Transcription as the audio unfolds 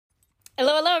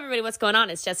Hello, everybody. What's going on?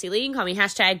 It's Jessie Lee. You can call me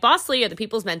 #BossLee or the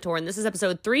People's Mentor, and this is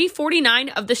episode 349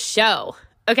 of the show.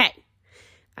 Okay,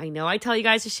 I know I tell you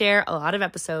guys to share a lot of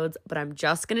episodes, but I'm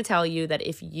just going to tell you that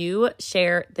if you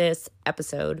share this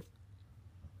episode,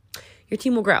 your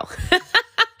team will grow.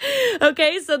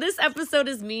 Okay, so this episode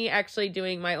is me actually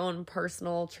doing my own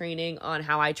personal training on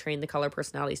how I train the color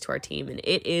personalities to our team, and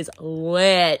it is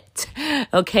lit.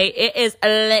 Okay, it is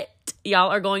lit.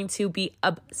 Y'all are going to be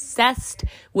obsessed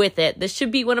with it. This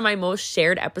should be one of my most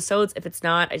shared episodes. If it's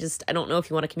not, I don't know if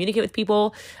you want to communicate with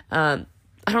people. I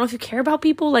don't know if you care about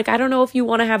people. I don't know if you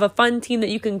want to have a fun team that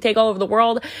you can take all over the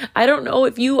world. I don't know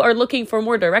if you are looking for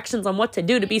more directions on what to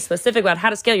do to be specific about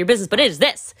how to scale your business, but it is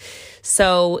this.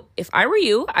 So if I were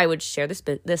you, I would share this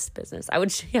business.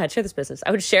 I'd share this business.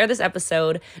 I would share this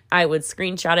episode. I would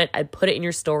screenshot it. I'd put it in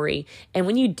your story. And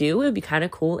when you do, it would be kind of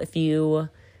cool if you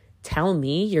tell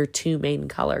me your two main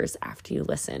colors after you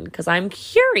listen, because I'm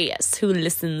curious who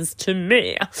listens to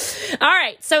me. All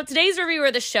right, so today's reviewer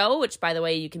of the show, which, by the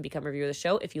way, you can become a reviewer of the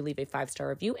show if you leave a 5-star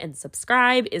review and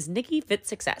subscribe, is Nikki Fit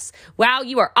Success. Wow,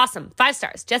 you are awesome. 5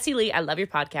 stars. Jessie Lee, I love your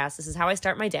podcast. This is how I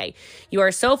start my day. You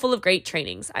are so full of great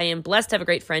trainings. I am blessed to have a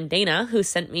great friend, Dana, who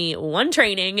sent me one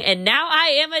training, and now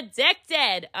I am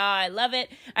addicted. Oh, I love it.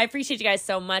 I appreciate you guys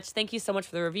so much. Thank you so much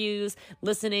for the reviews,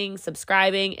 listening,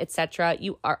 subscribing, etc.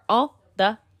 You are all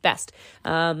the best.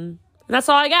 That's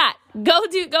all I got. Go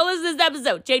listen to this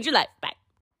episode. Change your life. Bye.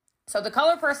 So the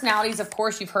color personalities, of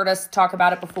course, you've heard us talk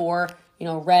about it before.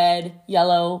 Red,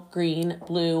 yellow, green,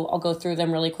 blue. I'll go through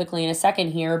them really quickly in a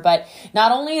second here. But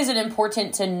not only is it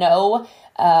important to know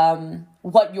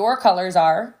what your colors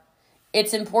are,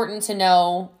 it's important to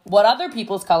know what other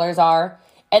people's colors are.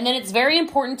 And then it's very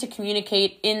important to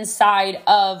communicate inside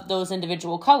of those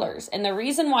individual colors. And the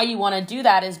reason why you want to do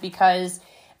that is because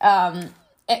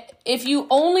if you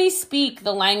only speak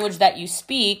the language that you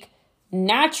speak,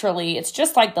 naturally, it's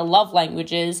just like the love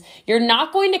languages, you're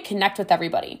not going to connect with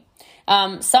everybody.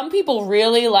 Some people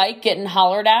really like getting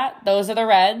hollered at. Those are the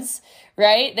reds,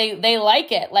 right? They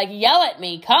like it. Yell at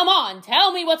me. Come on.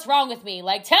 Tell me what's wrong with me.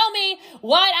 Tell me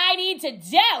what I need to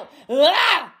do.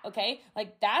 Okay.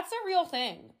 That's a real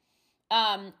thing.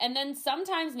 And then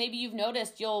sometimes maybe you've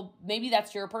noticed maybe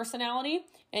that's your personality,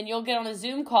 and you'll get on a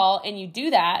Zoom call and you do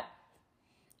that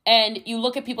and you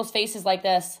look at people's faces like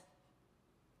this.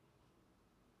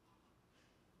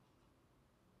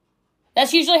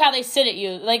 That's usually how they sit at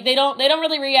you. They don't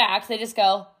really react. They just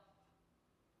go.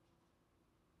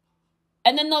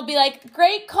 And then they'll be like,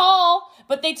 great call.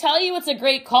 But they tell you it's a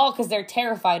great call because they're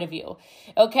terrified of you.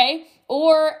 Okay.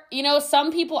 Or,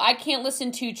 some people I can't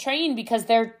listen to train because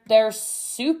they're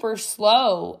super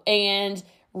slow and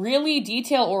really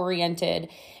detail oriented.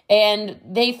 And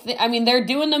they're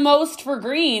doing the most for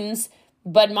greens,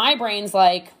 but my brain's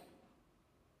like,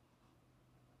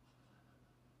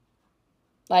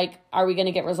 are we going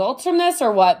to get results from this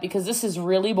or what? Because this is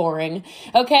really boring.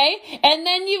 Okay. And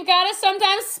then you've got to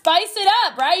sometimes spice it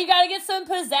up, right? You got to get some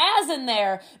pizzazz in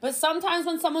there. But sometimes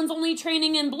when someone's only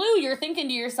training in blue, you're thinking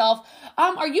to yourself,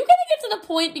 are you going to get to the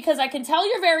point? Because I can tell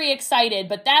you're very excited,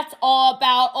 but that's all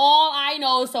I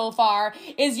know so far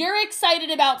is you're excited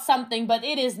about something, but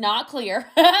it is not clear.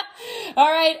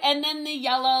 All right. And then the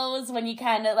yellows, when you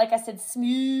kind of, like I said,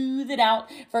 smooth it out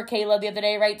for Kayla the other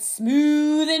day, right?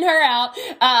 Smoothing her out.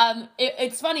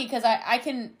 It's funny because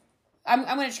I'm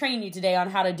going to train you today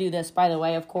on how to do this, by the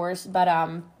way, of course. But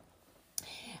Amanda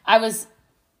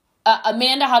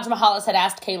Hajmahalis had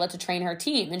asked Kayla to train her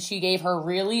team, and she gave her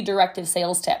really directive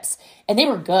sales tips, and they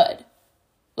were good.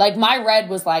 My red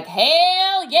was like,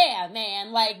 hell yeah,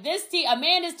 man. This team,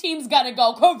 Amanda's team's going to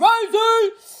go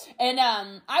crazy. And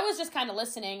I was just kind of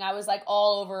listening. I was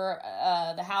all over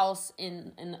the house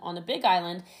on the Big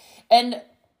Island, and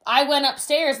I went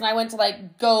upstairs and I went to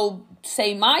go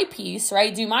say my piece,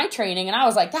 right? Do my training. And I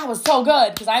was like, that was so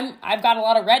good because I've got a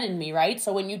lot of red in me, right?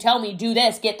 So when you tell me do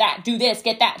this, get that, do this,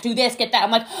 get that, do this, get that,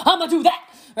 I'm like, I'm going to do that,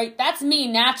 right? That's me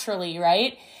naturally,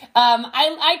 right?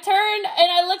 I turned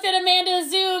and I looked at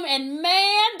Amanda's Zoom, and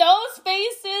man, those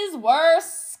faces were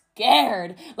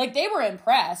scared. They were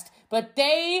impressed, but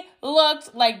they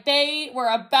looked like they were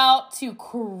about to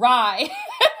cry.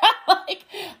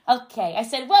 Okay. I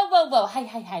said, whoa.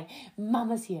 Hi.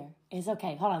 Mama's here. It's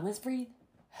okay. Hold on. Let's breathe.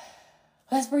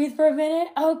 Let's breathe for a minute.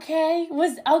 Okay.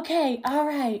 Okay. All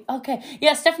right. Okay.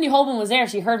 Yeah, Stephanie Holman was there.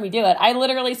 She heard me do it. I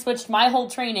literally switched my whole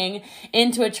training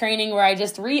into a training where I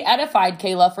just re-edified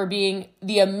Kayla for being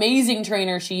the amazing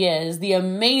trainer she is, the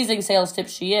amazing sales tip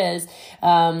she is.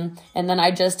 And then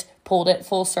I just pulled it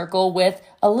full circle with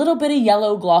a little bit of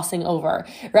yellow glossing over,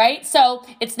 right? So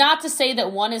it's not to say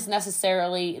that one is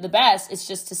necessarily the best. It's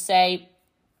just to say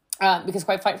because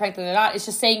quite frankly, they're not. It's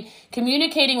just saying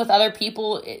communicating with other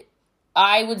people,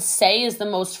 I would say, is the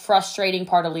most frustrating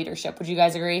part of leadership. Would you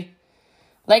guys agree?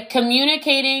 Like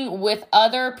communicating with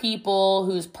other people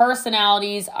whose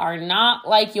personalities are not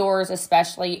like yours,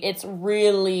 especially, it's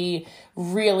really,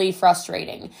 really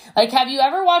frustrating. Like, have you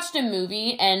ever watched a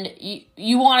movie and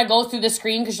you want to go through the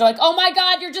screen because you're like, oh my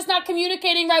God, you're just not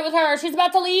communicating right with her. She's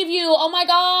about to leave you. Oh my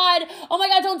God,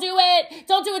 don't do it.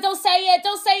 Don't do it. Don't say it.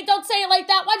 Don't say it like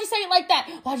that. Why'd you say it like that?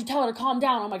 Why'd you tell her to calm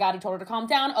down? Oh my God, he told her to calm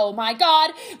down. Oh my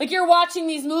God. Like, you're watching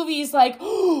these movies like,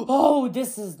 oh,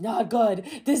 this is not good.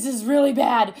 This is really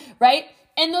bad, right?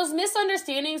 And those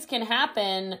misunderstandings can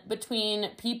happen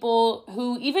between people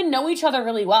who even know each other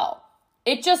really well.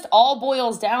 It just all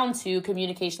boils down to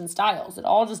communication styles. It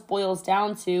all just boils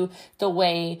down to the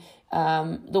way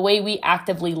we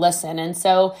actively listen. And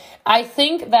so I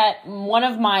think that one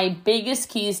of my biggest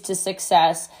keys to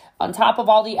success, on top of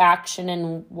all the action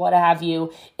and what have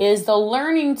you, is the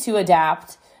learning to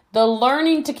adapt, the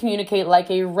learning to communicate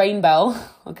like a rainbow,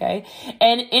 okay,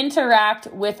 and interact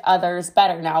with others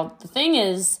better. Now, the thing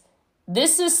is,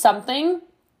 this is something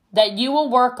that you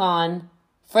will work on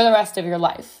for the rest of your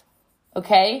life,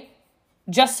 okay?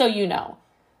 Just so you know,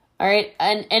 all right?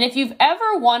 And if you've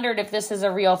ever wondered if this is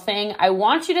a real thing, I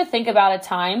want you to think about a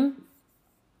time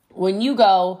when you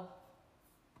go,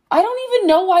 I don't even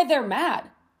know why they're mad.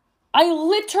 I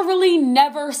literally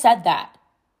never said that.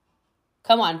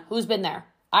 Come on, who's been there?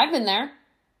 I've been there.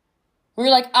 We're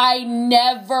like, I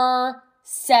never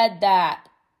said that.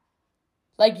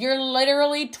 Like, you're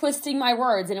literally twisting my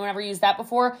words. Anyone ever used that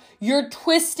before? You're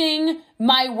twisting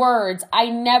my words.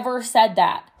 I never said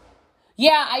that.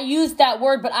 Yeah, I used that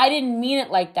word, but I didn't mean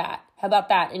it like that. How about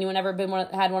that? Anyone ever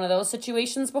had one of those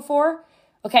situations before?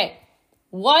 Okay,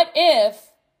 what if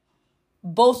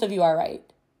both of you are right?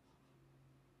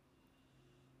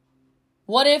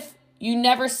 What if you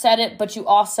never said it, but you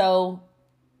also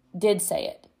did say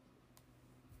it?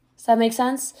 Does that make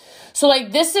sense? So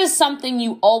like, this is something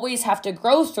you always have to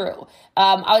grow through.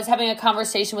 I was having a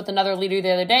conversation with another leader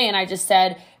the other day, and I just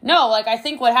said, no, like, I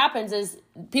think what happens is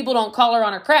people don't call her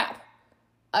on her crap.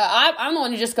 I'm the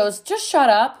one who just goes, just shut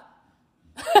up.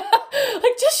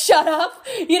 Like, just shut up.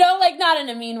 You know, like, not in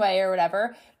a mean way or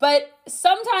whatever. But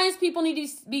sometimes people need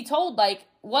to be told, like,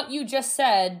 what you just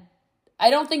said, I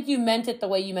don't think you meant it the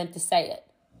way you meant to say it.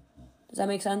 Does that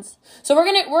make sense? So we're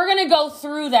gonna go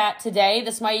through that today.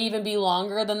 This might even be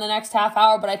longer than the next half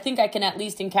hour, but I think I can at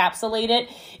least encapsulate it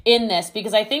in this,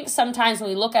 because I think sometimes when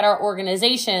we look at our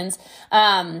organizations,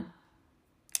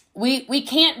 we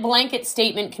can't blanket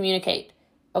statement communicate.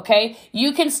 Okay,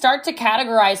 you can start to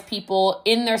categorize people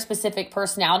in their specific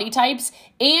personality types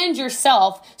and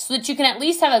yourself so that you can at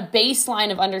least have a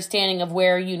baseline of understanding of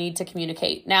where you need to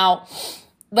communicate. Now,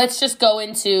 let's just go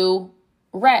into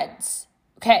reds.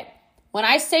 Okay. When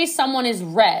I say someone is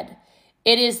red,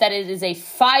 it is that it is a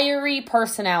fiery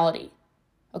personality,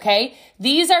 okay?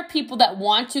 These are people that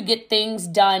want to get things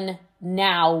done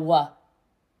now.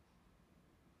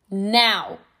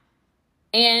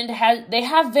 And they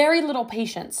have very little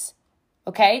patience,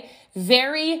 okay?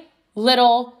 Very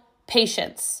little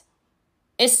patience,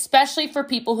 especially for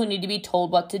people who need to be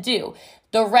told what to do.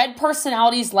 The red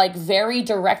personalities like very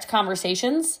direct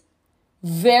conversations,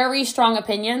 very strong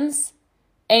opinions,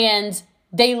 and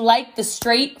they like the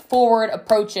straightforward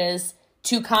approaches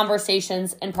to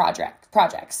conversations and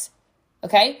projects.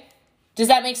 Okay? Does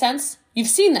that make sense? You've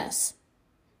seen this.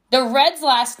 The Reds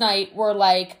last night were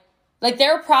like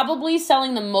they're probably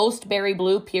selling the most Berry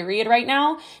Blue period right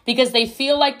now, because they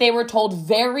feel like they were told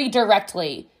very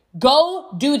directly,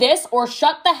 go do this or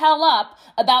shut the hell up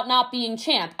about not being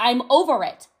champ. I'm over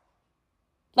it.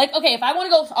 Like, okay, if I want to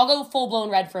go, I'll go full-blown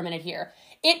red for a minute here.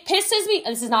 It pisses me,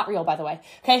 this is not real, by the way,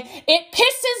 okay? It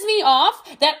pisses me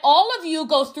off that all of you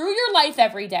go through your life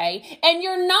every day and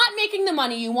you're not making the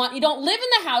money you want, you don't live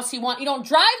in the house you want, you don't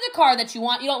drive the car that you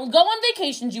want, you don't go on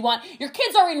vacations you want, your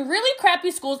kids are in really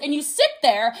crappy schools, and you sit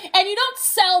there and you don't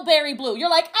sell Berry Blue. You're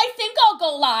like, I think I'll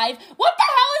go live. What the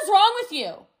hell is wrong with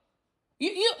you?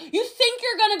 You think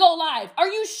you're going to go live. Are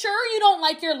you sure you don't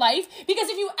like your life? Because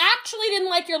if you actually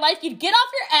didn't like your life, you'd get off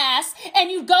your ass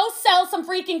and you'd go sell some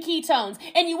freaking ketones.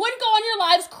 And you wouldn't go on your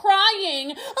lives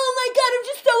crying, oh my God, I'm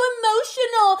just so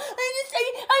emotional.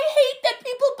 I hate that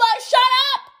people buy. Shut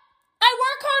up. I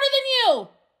work harder than you.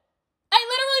 I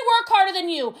literally work harder than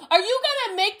you. Are you going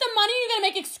to make the money or are you going to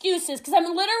make excuses? Because I'm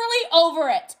literally over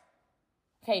it.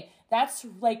 Okay, that's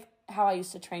like how I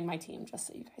used to train my team, just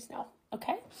so you guys know.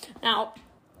 Okay? Now,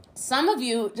 some of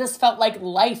you just felt like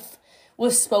life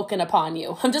was spoken upon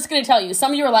you. I'm just going to tell you.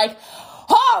 Some of you are like,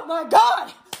 oh my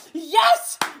God,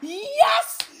 yes,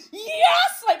 yes,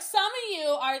 yes. Like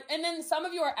are, and then some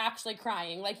of you are actually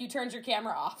crying, like you turned your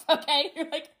camera off, okay? You're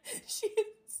like, she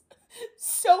is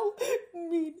so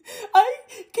mean. I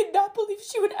cannot believe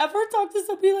she would ever talk to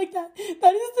somebody like that.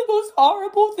 That is the most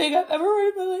horrible thing I've ever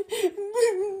heard in my life.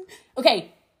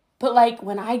 Okay, but like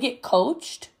when I get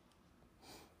coached,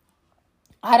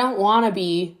 I don't want to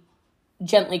be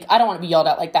I don't want to be yelled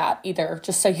at like that either,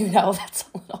 just so you know. That's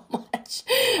a little much,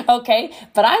 okay?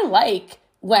 But I like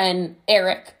when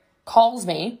Eric calls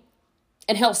me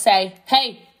and he'll say,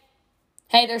 hey,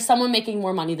 there's someone making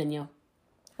more money than you.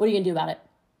 What are you going to do about it?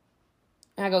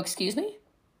 And I go, excuse me?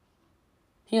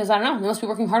 He goes, I don't know. They must be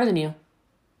working harder than you.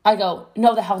 I go,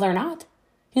 no, the hell they're not.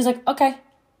 He's like, okay,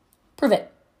 prove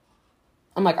it.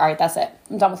 I'm like, all right, that's it.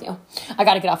 I'm done with you. I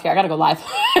got to get off here. I got to go live.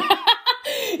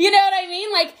 You know what I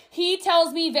mean? Like, he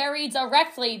tells me very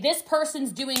directly, this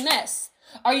person's doing this.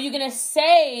 Are you going to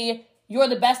say you're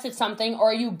the best at something, or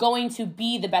are you going to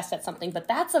be the best at something? But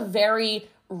that's a very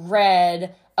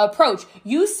red approach.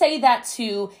 You say that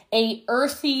to a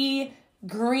earthy,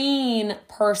 green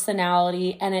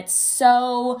personality, and it's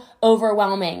so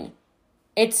overwhelming.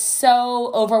 It's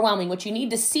so overwhelming. What you need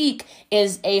to seek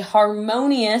is a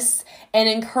harmonious and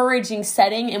encouraging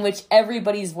setting in which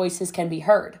everybody's voices can be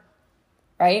heard.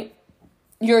 Right?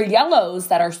 Your yellows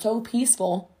that are so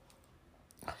peaceful,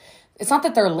 it's not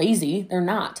that they're lazy. They're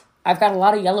not. I've got a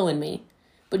lot of yellow in me.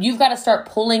 But you've got to start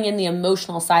pulling in the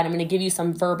emotional side. I'm going to give you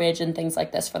some verbiage and things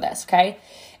like this for this, okay?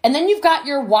 And then you've got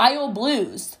your wild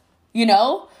blues, you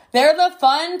know? They're the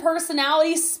fun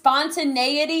personality,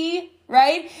 spontaneity,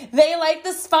 right? They like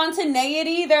the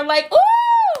spontaneity. They're like,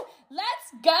 ooh,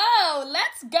 let's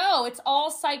go. It's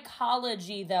all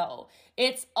psychology, though.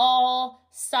 It's all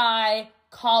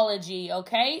psychology,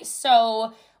 okay?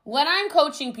 So when I'm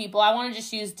coaching people, I want to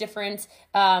just use different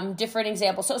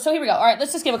examples. So here we go. All right,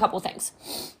 let's just give a couple of things.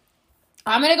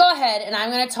 I'm going to go ahead and I'm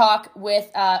going to talk with,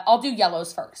 I'll do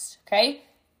yellows first, okay?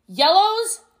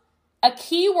 Yellows, a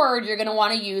key word you're going to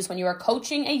want to use when you are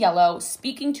coaching a yellow,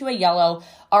 speaking to a yellow,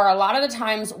 are a lot of the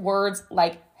times words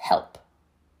like help,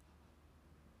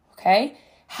 okay?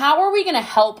 How are we going to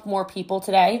help more people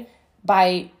today?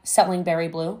 By selling Berry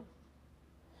Blue?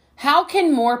 How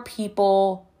can more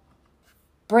people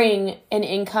bring an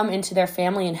income into their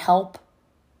family and help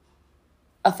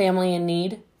a family in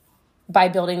need by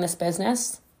building this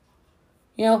business?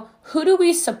 You know, who do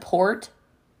we support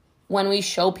when we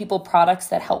show people products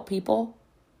that help people?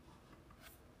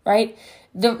 Right?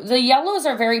 The yellows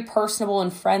are very personable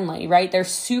and friendly, right? They're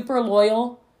super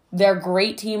loyal. They're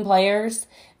great team players.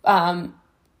 And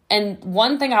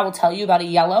one thing I will tell you about a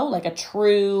yellow, like a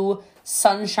true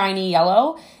sunshiny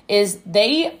yellow, is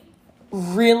they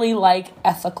really like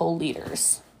ethical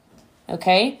leaders,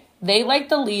 okay? They like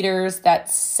the leaders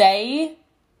that say,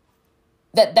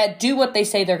 that do what they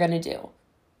say they're going to do.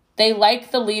 They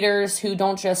like the leaders who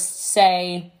don't just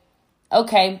say,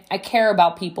 okay, I care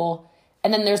about people,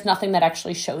 and then there's nothing that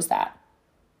actually shows that,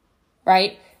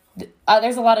 right?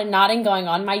 There's a lot of nodding going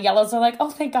on. My yellows are like, oh,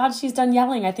 thank God she's done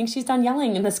yelling. I think she's done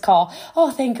yelling in this call.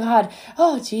 Oh, thank God.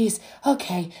 Oh, geez.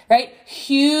 Okay. Right.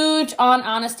 Huge on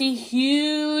honesty,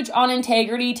 huge on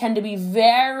integrity, tend to be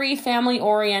very family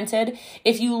oriented.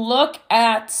 If you look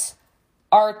at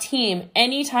our team,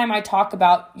 anytime I talk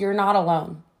about you're not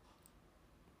alone.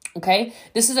 Okay.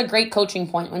 This is a great coaching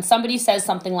point. When somebody says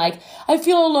something like, I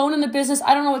feel alone in the business,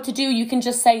 I don't know what to do. You can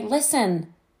just say,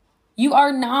 listen, you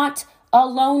are not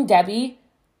alone, Debbie.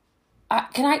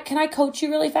 Can I coach you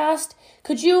really fast?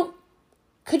 Could you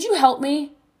help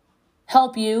me?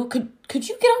 Help you? Could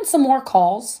you get on some more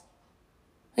calls?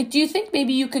 Like, do you think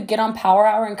maybe you could get on Power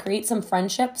Hour and create some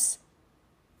friendships?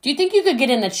 Do you think you could get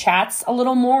in the chats a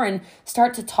little more and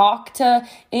start to talk to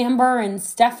Amber and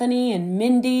Stephanie and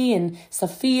Mindy and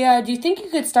Sophia? Do you think you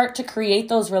could start to create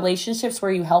those relationships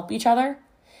where you help each other?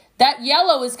 That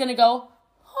yellow is going to go,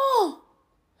 oh,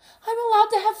 I'm allowed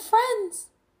to have friends.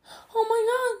 Oh my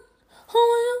God.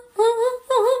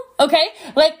 Oh my God. Okay?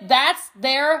 Like, that's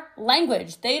their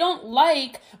language. They don't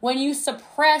like when you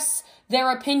suppress their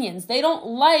opinions. They don't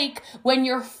like when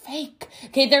you're fake.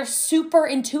 Okay? They're super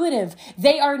intuitive.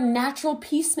 They are natural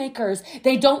peacemakers.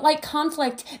 They don't like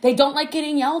conflict. They don't like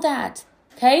getting yelled at.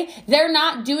 Okay? They're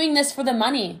not doing this for the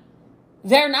money.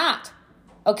 They're not.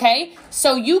 Okay?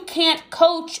 So you can't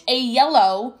coach a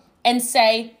yellow and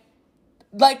say,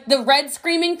 like the red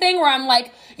screaming thing where I'm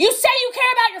like, you say you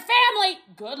care about your family.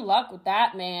 Good luck with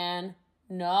that, man.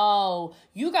 No,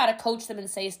 you got to coach them and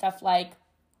say stuff like,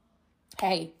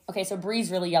 hey, okay, so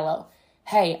Bree's really yellow.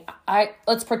 Hey,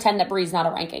 let's pretend that Bree's not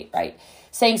a rank 8, right?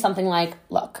 Saying something like,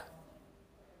 look,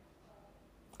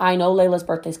 I know Layla's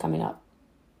birthday's coming up.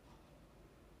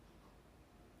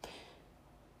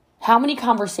 How many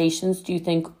conversations do you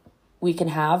think we can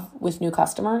have with new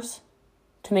customers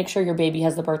to make sure your baby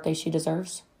has the birthday she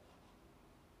deserves?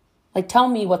 Like, tell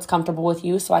me what's comfortable with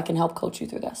you so I can help coach you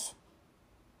through this.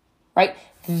 Right?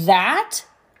 That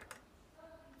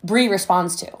Brie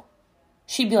responds to.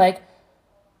 She'd be like,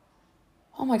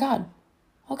 oh my God,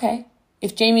 okay.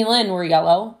 If Jamie Lynn were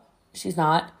yellow, she's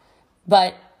not,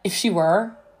 but if she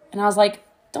were, and I was like,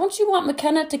 don't you want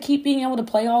McKenna to keep being able to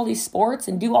play all these sports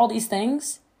and do all these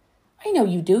things? I know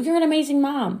you do. You're an amazing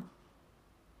mom.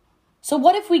 So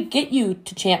what if we get you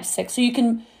to Champ 6 so you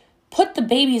can put the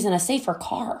babies in a safer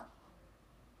car?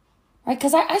 Right?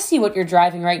 Because I see what you're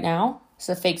driving right now. It's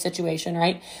a fake situation,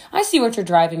 right? I see what you're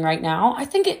driving right now. I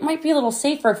think it might be a little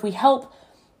safer if we help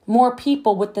more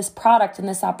people with this product and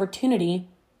this opportunity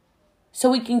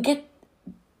so we can get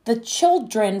the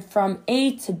children from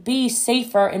A to B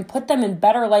safer and put them in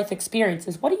better life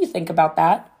experiences. What do you think about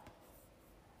that?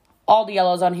 All the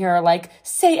yellows on here are like,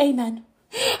 say amen.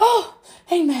 Oh,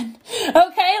 amen.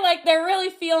 Okay, like they're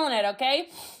really feeling it, okay?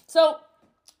 So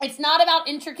it's not about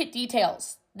intricate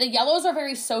details. The yellows are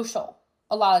very social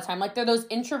a lot of the time. Like they're those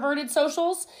introverted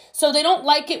socials. So they don't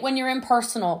like it when you're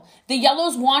impersonal. The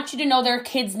yellows want you to know their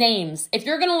kids' names. If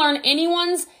you're going to learn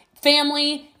anyone's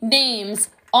family names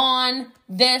on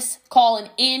this call and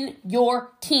in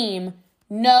your team,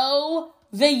 know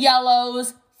the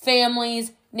yellows'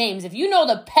 families' names. If you know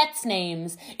the pets'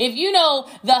 names, if you know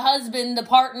the husband, the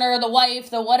partner, the wife,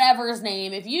 the whatever's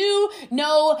name, if you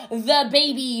know the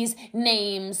baby's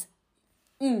names,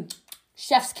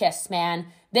 chef's kiss, man.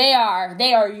 They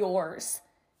are yours.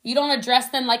 You don't address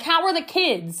them like, how are the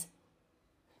kids?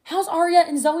 How's Aria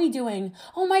and Zoe doing?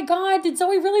 Oh my God, did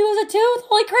Zoe really lose a tooth?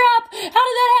 Holy crap, how did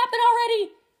that happen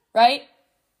already? Right?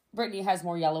 Brittany has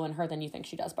more yellow in her than you think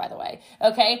she does, by the way.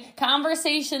 Okay?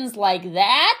 Conversations like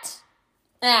that,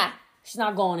 she's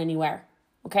not going anywhere.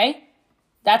 Okay?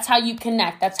 That's how you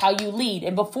connect. That's how you lead.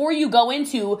 And before you go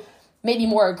into maybe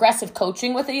more aggressive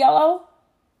coaching with a yellow,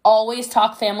 always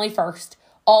talk family first.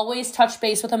 Always touch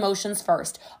base with emotions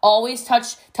first. Always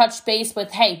touch base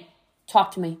with, hey,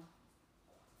 talk to me.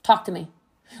 Talk to me.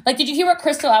 Like, did you hear what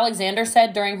Crystal Alexander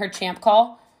said during her champ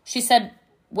call? She said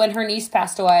when her niece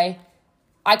passed away,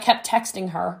 I kept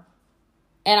texting her.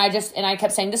 And I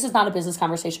kept saying, this is not a business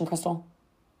conversation, Crystal.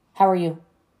 How are you?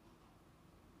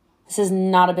 This is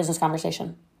not a business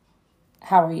conversation.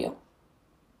 How are you?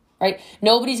 Right?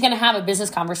 Nobody's going to have a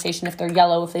business conversation if they're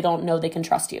yellow, if they don't know they can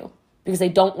trust you. Because they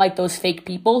don't like those fake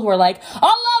people who are like, I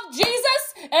love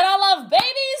Jesus, and I love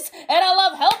babies, and I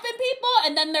love helping people,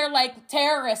 and then they're like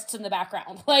terrorists in the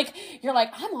background. Like, you're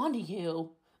like, I'm onto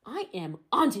you. I am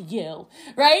onto you,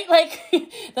 right?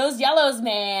 Like, those yellows,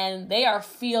 man, they are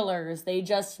feelers. They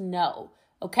just know,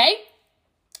 okay?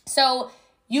 So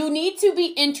you need to be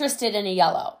interested in a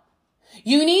yellow.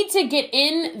 You need to get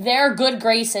in their good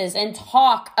graces and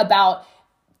talk about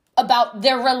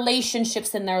their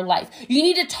relationships in their life. You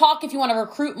need to talk, if you want to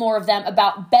recruit more of them,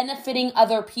 about benefiting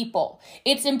other people.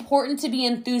 It's important to be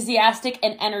enthusiastic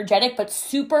and energetic, but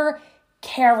super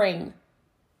caring.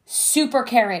 Super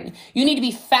caring. You need to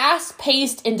be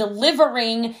fast-paced in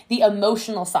delivering the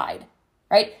emotional side,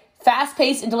 right?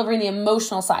 Fast-paced in delivering the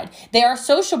emotional side. They are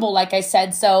sociable, like I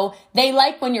said, so they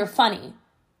like when you're funny.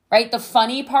 Right? The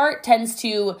funny part tends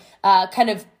to kind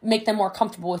of make them more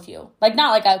comfortable with you. Like,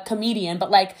 not like a comedian,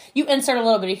 but like you insert a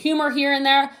little bit of humor here and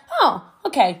there. Oh,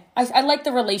 okay. I like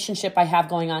the relationship I have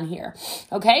going on here.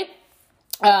 Okay?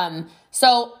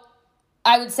 So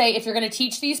I would say if you're going to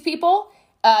teach these people,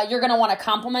 you're going to want to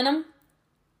compliment them.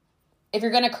 If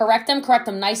you're going to correct them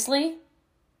nicely.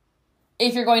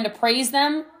 If you're going to praise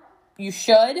them, you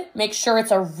should. Make sure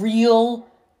it's a real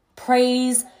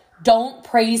praise. Don't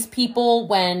praise people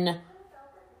when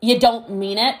you don't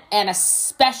mean it, and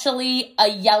especially a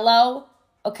yellow,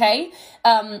 okay?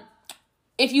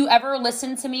 If you ever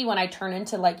listen to me when I turn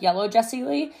into like yellow Jessie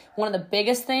Lee, one of the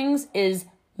biggest things is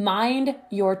mind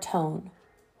your tone.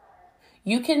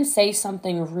 You can say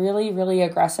something really, really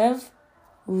aggressive,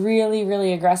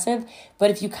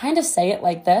 but if you kind of say it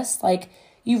like this, like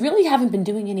you really haven't been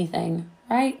doing anything,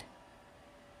 right?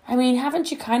 I mean,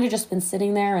 haven't you kind of just been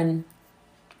sitting there and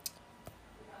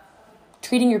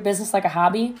treating your business like a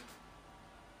hobby,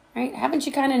 right? Haven't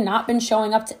you kind of not been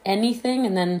showing up to anything?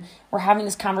 And then we're having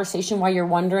this conversation while you're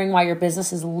wondering why your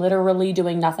business is literally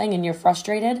doing nothing and you're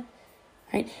frustrated,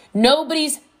 right?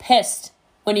 Nobody's pissed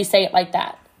when you say it like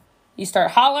that. You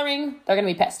start hollering, they're going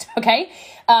to be pissed, okay?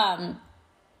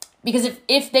 Because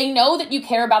if they know that you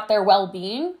care about their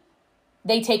well-being,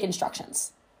 they take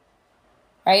instructions,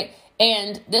 right?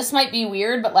 And this might be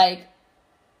weird, but like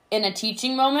in a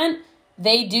teaching moment,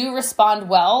 they do respond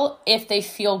well if they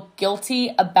feel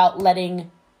guilty about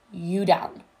letting you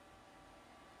down.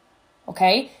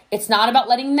 Okay? It's not about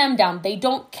letting them down. They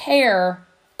don't care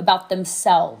about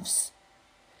themselves.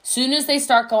 Soon as they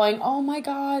start going, oh my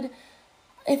God,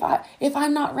 if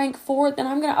I'm not rank 4, then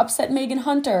I'm going to upset Megan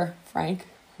Hunter, Frank,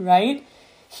 right?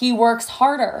 He works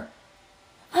harder.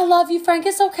 I love you, Frank.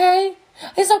 It's okay.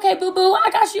 It's okay, boo-boo.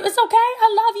 I got you. It's okay.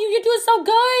 I love you. You're doing so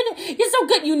good. You're so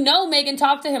good. You know Megan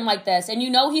talked to him like this, and you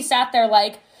know he sat there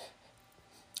like,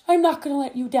 I'm not going to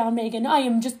let you down, Megan. I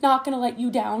am just not going to let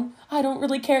you down. I don't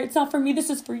really care. It's not for me.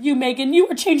 This is for you, Megan. You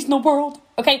are changing the world.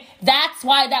 Okay? That's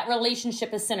why that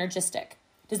relationship is synergistic.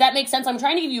 Does that make sense? I'm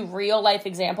trying to give you real life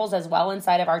examples as well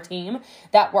inside of our team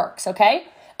that works, okay?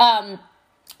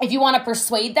 If you want to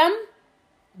persuade them,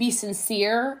 be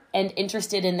sincere and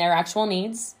interested in their actual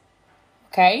needs,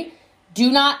 okay?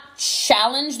 Do not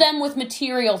challenge them with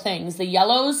material things. The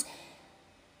yellows,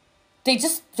 they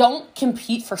just don't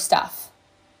compete for stuff.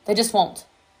 They just won't,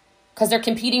 because they're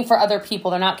competing for other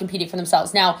people. They're not competing for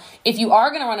themselves. Now, if you are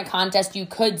going to run a contest, you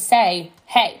could say,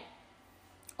 hey,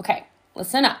 okay,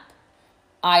 listen up.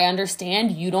 I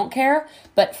understand you don't care,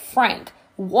 but Frank,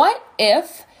 what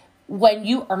if when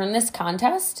you earn this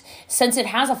contest, since it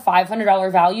has a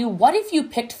 $500 value, what if you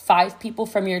picked 5 people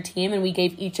from your team and we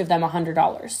gave each of them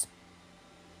 $100?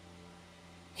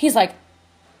 He's like,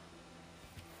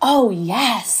 oh,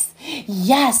 yes,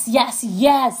 yes, yes,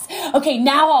 yes. Okay,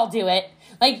 now I'll do it.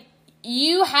 Like,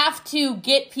 you have to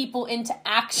get people into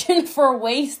action for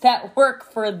ways that work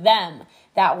for them.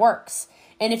 That works.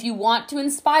 And if you want to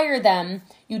inspire them,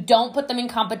 you don't put them in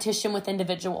competition with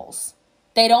individuals.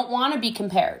 They don't want to be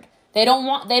compared. They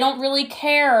don't really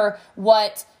care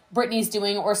what Brittany's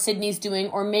doing or Sydney's doing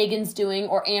or Megan's doing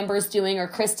or Amber's doing or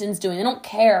Kristen's doing. They don't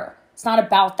care. It's not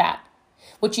about that.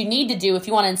 What you need to do if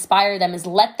you want to inspire them is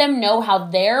let them know how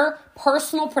their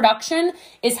personal production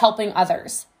is helping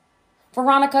others.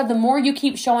 Veronica, the more you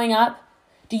keep showing up,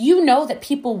 do you know that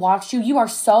people watch you? You are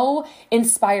so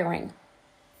inspiring.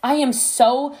 I am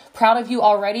so proud of you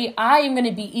already. I am going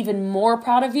to be even more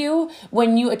proud of you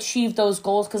when you achieve those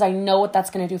goals, because I know what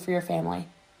that's going to do for your family.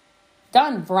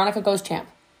 Done. Veronica goes champ.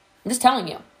 I'm just telling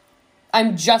you.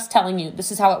 I'm just telling you.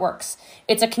 This is how it works.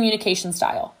 It's a communication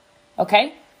style.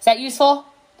 Okay? Is that useful?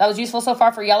 That was useful so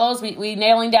far for yellows? We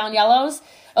nailing down yellows?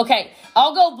 Okay.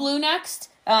 I'll go blue next,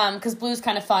 because blue's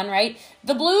kind of fun, right?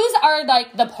 The blues are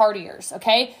like the partiers,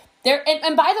 okay?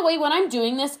 And by the way, when I'm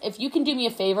doing this, if you can do me a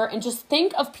favor and just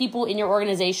think of people in your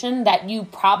organization that you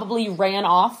probably ran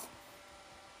off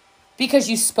because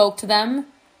you spoke to them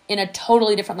in a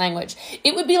totally different language.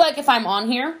 It would be like if I'm on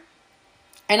here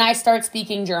and I start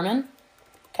speaking German,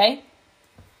 okay?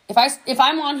 If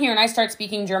I'm on here and I start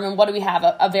speaking German, what do we have?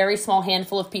 A very small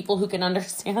handful of people who can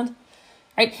understand,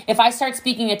 right? If I start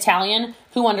speaking Italian,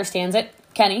 who understands it?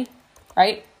 Kenny,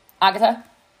 right? Agatha.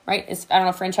 Right? I don't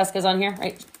know if Francesca's on here,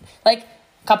 right? Like,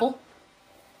 couple?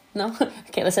 No?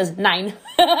 Okay, this says 9.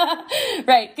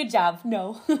 Right, good job.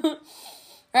 No.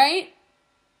 Right?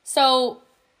 So,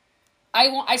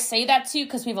 I say that to you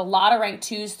because we have a lot of rank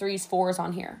 2s, 3s, 4s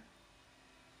on here.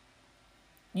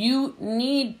 You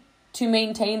need to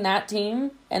maintain that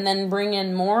team and then bring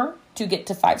in more to get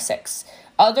to 5, 6.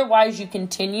 Otherwise, you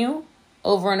continue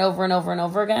over and over and over and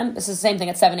over again. This is the same thing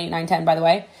at 7, 8, 9, 10, by the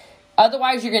way.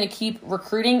 Otherwise, you're going to keep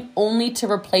recruiting only to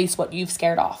replace what you've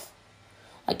scared off.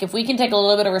 Like, if we can take a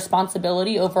little bit of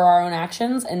responsibility over our own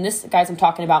actions, and this, guys, I'm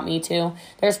talking about me too.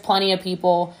 There's plenty of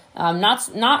people,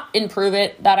 not Improve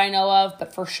It that I know of,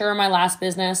 but for sure my last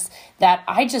business that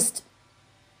I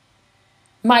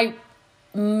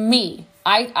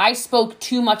spoke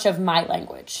too much of my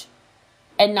language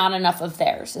and not enough of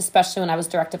theirs, especially when I was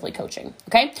directively coaching,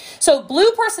 okay? So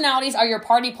blue personalities are your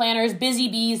party planners, busy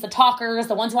bees, the talkers,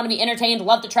 the ones who want to be entertained,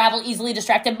 love to travel, easily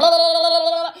distracted, blah, blah, blah, blah,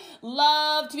 blah, blah,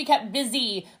 love to be kept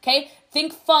busy, okay?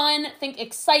 Think fun, think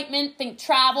excitement, think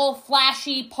travel,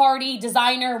 flashy, party,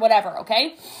 designer, whatever,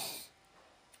 okay?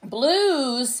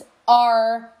 Blues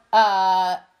are,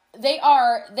 they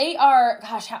are,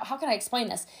 gosh, how can I explain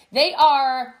this? They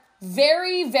are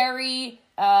very, very,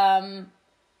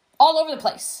 all over the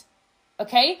place,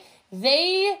 okay?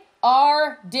 They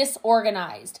are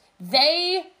disorganized.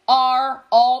 They are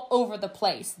all over the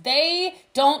place. They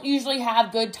don't usually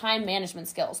have good time management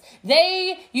skills.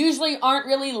 They usually aren't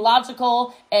really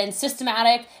logical and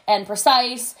systematic and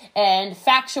precise and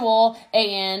factual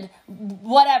and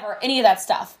whatever, any of that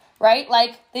stuff, right?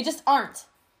 Like, they just aren't,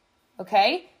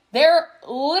 okay? They're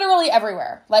literally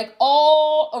everywhere, like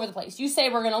all over the place. You say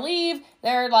we're going to leave,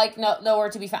 they're like nowhere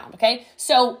to be found, okay?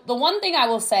 So the one thing I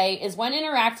will say is when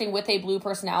interacting with a blue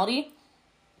personality,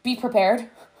 be prepared.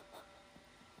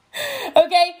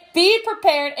 Okay, be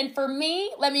prepared. And for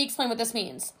me, let me explain what this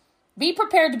means. Be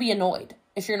prepared to be annoyed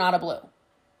if you're not a blue.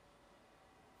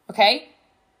 Okay?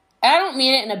 I don't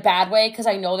mean it in a bad way because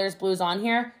I know there's blues on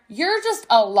here. You're just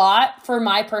a lot for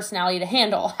my personality to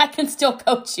handle. I can still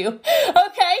coach you.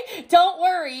 Okay? Don't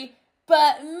worry.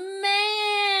 But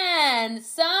man,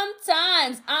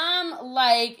 sometimes I'm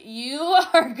like, you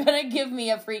are going to give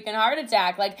me a freaking heart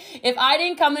attack. Like, if I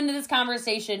didn't come into this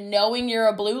conversation knowing you're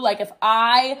a blue, like if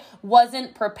I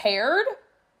wasn't prepared,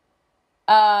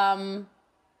 oh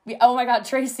my God,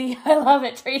 Tracy, I love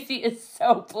it. Tracy is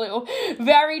so blue.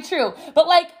 Very true. But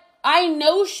like, I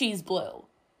know she's blue.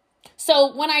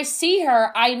 So when I see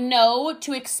her, I know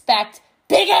to expect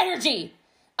big energy.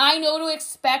 I know to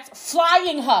expect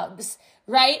flying hugs,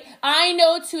 right? I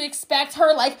know to expect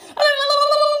her like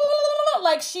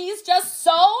she's just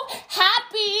so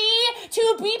happy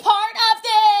to be part of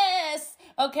this.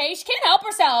 Okay, she can't help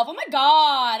herself. Oh my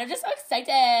God, I'm just so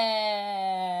excited.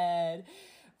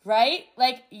 Right?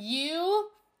 Like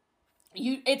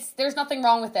there's nothing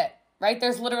wrong with it, right?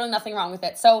 There's literally nothing wrong with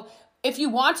it. So if you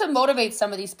want to motivate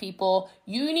some of these people,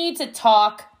 you need to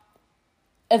talk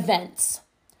events.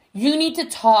 You need to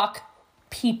talk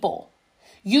people.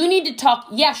 You need to talk,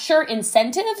 yeah, sure,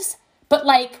 incentives, but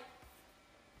like,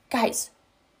 guys,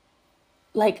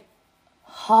 like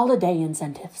holiday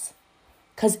incentives.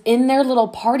 Because in their little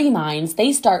party minds,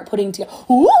 they start putting together,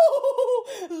 ooh,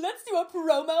 let's do a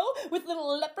promo with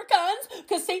little leprechauns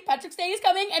because St. Patrick's Day is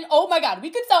coming. And oh my God,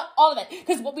 we could sell all of it.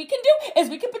 Because what we can do is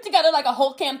we can put together like a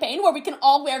whole campaign where we can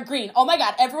all wear green. Oh my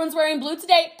God, everyone's wearing blue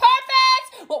today.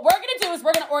 Perfect. What we're going to do is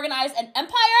we're going to organize an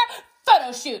Empire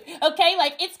photo shoot, okay?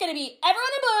 Like, it's gonna be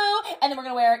everyone in blue, and then we're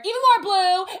gonna wear even more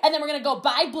blue, and then we're gonna go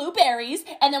buy blueberries,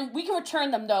 and then we can return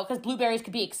them, though, because blueberries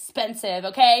could be expensive,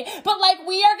 okay? But, like,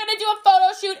 we are gonna do a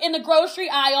photo shoot in the grocery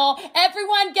aisle.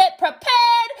 Everyone get prepared.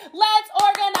 Let's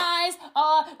organize.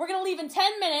 We're gonna leave in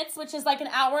 10 minutes, which is like an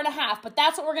hour and a half, but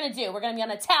that's what we're gonna do. We're gonna be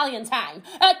on Italian time,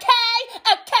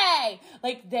 okay?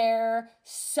 Like, they're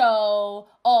so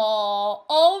all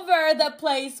over the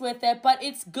place with it, but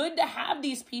it's good to have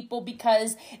these people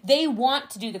because they want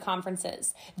to do the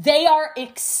conferences. They are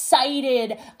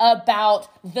excited about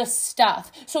the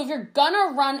stuff. So if you're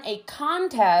gonna run a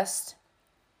contest,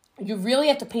 you really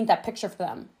have to paint that picture for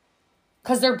them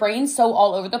because their brain's so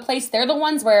all over the place. They're the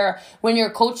ones where when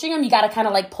you're coaching them, you got to kind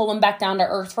of like pull them back down to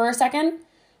earth for a second,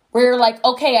 where you're like,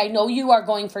 okay, I know you are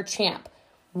going for champ.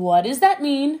 What does that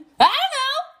mean? I don't know.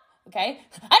 Okay.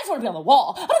 I just want to be on the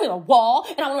wall. I want to be on the wall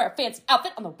and I want to wear a fancy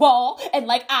outfit on the wall. And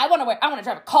like, I want to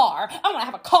drive a car. I want to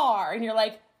have a car. And you're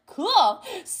like, cool.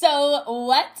 So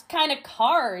what kind of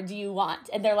car do you want?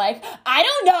 And they're like, I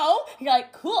don't know. You're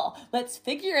like, cool. Let's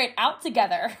figure it out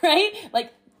together. Right?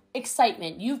 Like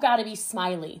excitement. You've got to be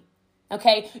smiley.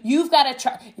 Okay, you've got to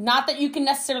try, not that you can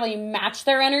necessarily match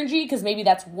their energy because maybe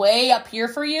that's way up here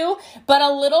for you, but a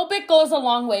little bit goes a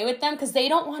long way with them because they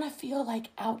don't want to feel like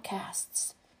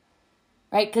outcasts,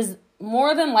 right? Because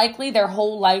more than likely their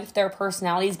whole life, their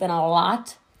personality has been a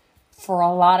lot for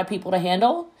a lot of people to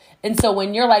handle. And so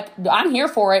when you're like, I'm here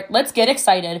for it, let's get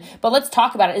excited, but let's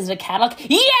talk about it. Is it a Cadillac?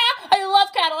 Yeah, I love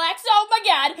Cadillacs. Oh my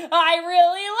God, I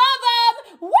really love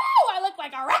them. Woo, I look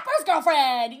like a rapper's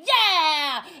girlfriend.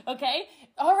 Yeah. Okay.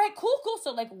 All right, cool.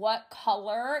 So like what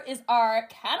color is our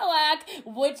Cadillac?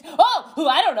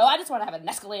 I don't know. I just want to have an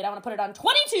Escalade. I want to put it on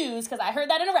 22s because I heard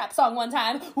that in a rap song one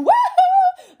time.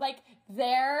 Woohoo! Like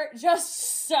they're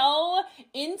just so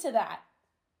into that.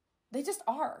 They just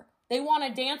are. They want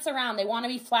to dance around. They want to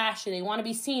be flashy. They want to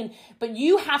be seen. But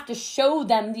you have to show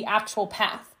them the actual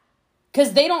path.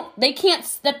 Because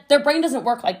their brain doesn't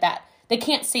work like that. They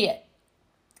can't see it.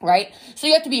 Right? So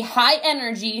you have to be high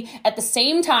energy at the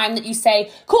same time that you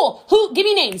say, cool, give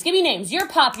me names. You're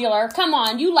popular. Come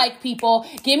on, you like people.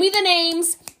 Give me the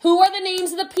names. Who are the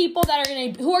names of the people that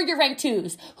are who are your rank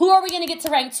 2s? Who are we going to get to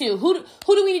rank 2? Who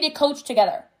do we need to coach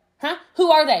together? Huh?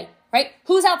 Who are they? Right?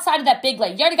 Who's outside of that big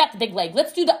leg? You already got the big leg.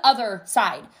 Let's do the other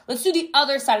side. Let's do the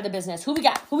other side of the business. Who we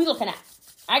got? Who we looking at?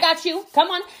 I got you. Come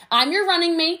on. I'm your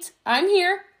running mate. I'm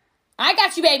here. I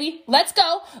got you, baby. Let's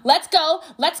go.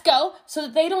 So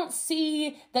that they don't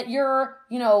see that you're,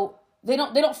 they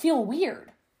don't feel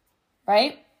weird.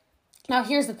 Right? Now,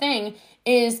 here's the thing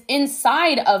is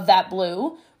inside of that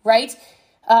blue, right?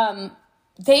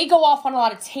 They go off on a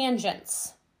lot of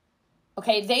tangents.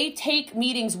 Okay, they take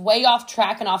meetings way off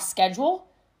track and off schedule.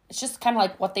 It's just kind of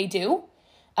like what they do.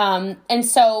 And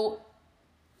so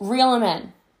reel them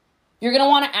in. You're going to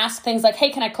want to ask things like, hey,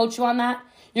 can I coach you on that?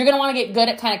 You're going to want to get good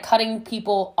at kind of cutting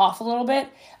people off a little bit.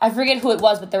 I forget who it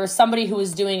was, but there was somebody who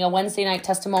was doing a Wednesday night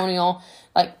testimonial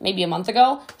like maybe a month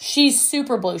ago. She's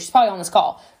super blue. She's probably on this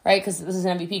call. right? Because this is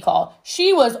an MVP call.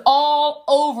 She was all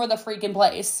over the freaking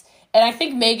place. And I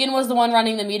think Megan was the one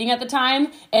running the meeting at the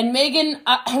time. And Megan,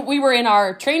 we were in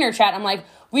our trainer chat. I'm like,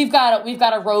 we've got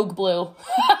a rogue blue.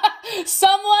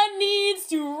 Someone needs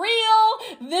to reel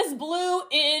this blue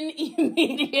in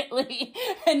immediately.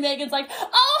 And Megan's like,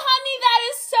 oh, honey, that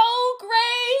is so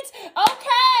great.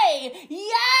 Okay.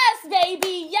 Yes,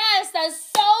 baby. Yes, that's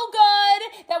so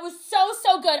good. That was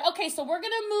so good. Okay, so we're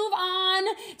going to move on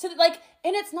to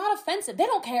and it's not offensive. They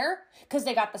don't care because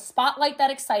they got the spotlight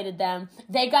that excited them.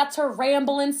 They got to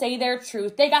ramble and say their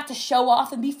truth. They got to show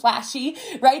off and be flashy,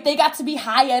 right? They got to be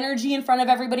high energy in front of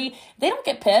everybody. They don't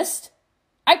get pissed.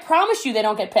 I promise you they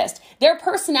don't get pissed. Their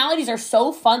personalities are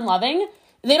so fun-loving,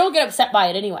 they don't get upset by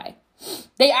it anyway.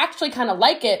 They actually kind of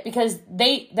like it because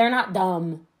they're not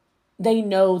dumb. They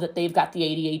know that they've got the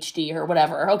ADHD or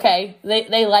whatever, okay?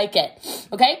 They like it,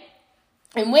 okay?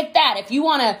 And with that, if you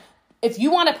want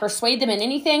to persuade them in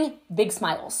anything, big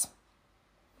smiles.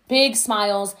 Big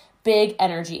smiles, big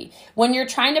energy. When you're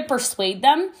trying to persuade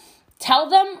them, tell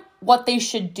them what they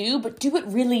should do, but do it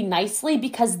really nicely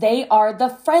because they are the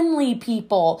friendly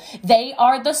people. They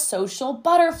are the social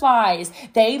butterflies.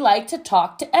 They like to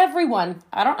talk to everyone.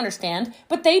 I don't understand,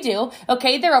 but they do.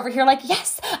 Okay, they're over here like,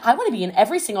 yes, I want to be in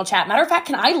every single chat. Matter of fact,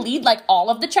 can I lead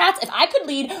all of the chats? If I could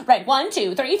lead rank 1,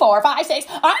 2, 3, 4, 5, 6,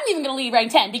 I'm even going to lead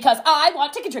rank 10 because I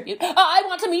want to contribute. I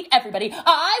want to meet everybody.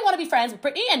 I want to be friends with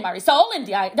Brittany and Marisol and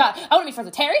I want to be friends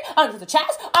with Terry. I want to be friends with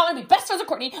Chaz. I want to be best friends with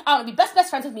Courtney. I want to be best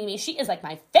friends with Mimi. She is like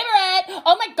my favorite.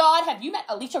 Oh my God, have you met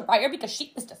Alicia Ryer? Because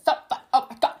she is just so fun. Oh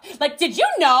my God. Did you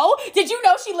know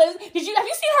she lives, have you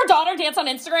seen her daughter dance on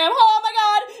Instagram? Oh my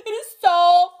God, it is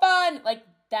so fun.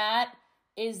 That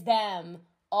is them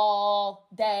all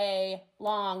day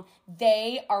long.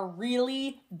 They are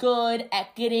really good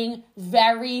at getting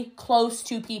very close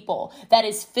to people. That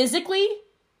is physically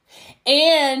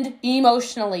and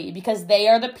emotionally because they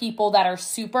are the people that are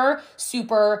super,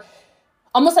 super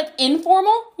almost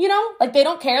informal, they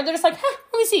don't care. They're just let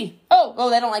me see. Oh,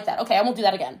 they don't like that. Okay, I won't do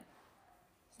that again.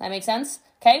 Does that make sense?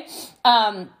 Okay.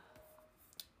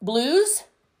 Blues,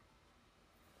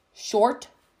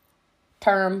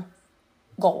 short-term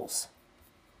goals.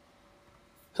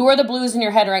 Who are the Blues in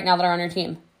your head right now that are on your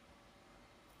team?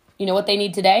 You know what they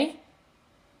need today?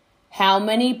 How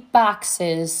many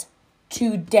boxes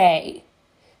today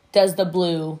does the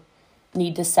Blue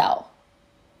need to sell?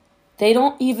 They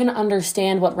don't even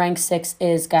understand what rank 6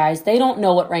 is, guys. They don't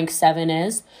know what rank 7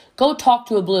 is. Go talk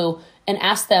to a Blue and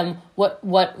ask them what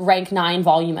rank 9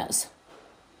 volume is.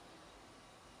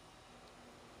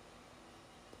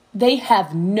 They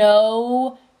have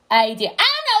no idea. I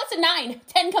don't know, it's a 9.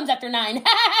 10 comes after 9.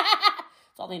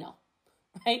 That's all they know,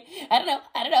 right? I don't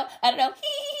know.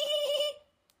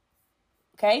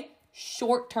 Okay?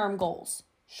 Short-term goals.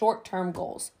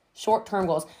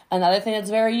 Another thing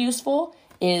that's very useful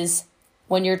is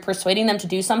when you're persuading them to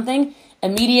do something,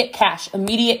 immediate cash.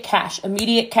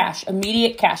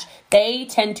 They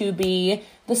tend to be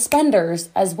the spenders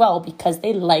as well because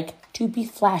they like to be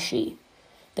flashy.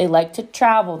 They like to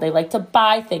travel. They like to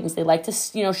buy things. They like to,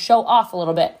 show off a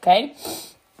little bit, okay?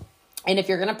 And if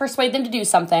you're going to persuade them to do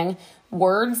something,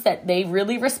 words that they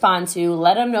really respond to,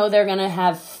 let them know they're going to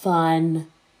have fun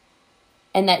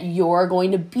and that you're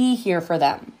going to be here for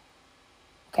them,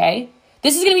 okay?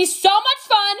 This is going to be so much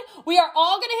fun. We are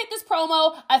all going to hit this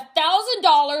promo.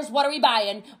 $1,000. What are we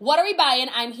buying?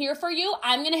 I'm here for you.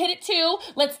 I'm going to hit it too.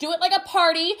 Let's do it like a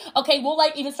party. Okay, we'll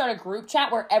even start a group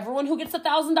chat where everyone who gets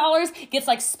 $1,000 gets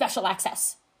special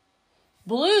access.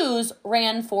 Blues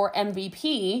ran for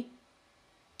MVP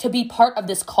to be part of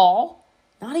this call.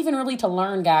 Not even really to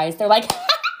learn, guys. They're like,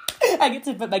 I get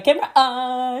to put my camera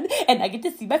on, and I get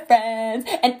to see my friends,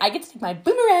 and I get to take my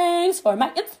boomerangs for my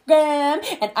Instagram,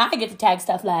 and I get to tag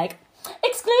stuff like,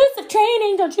 exclusive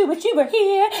training, don't you wish you were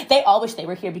here? They all wish they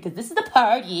were here because this is the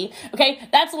party, okay?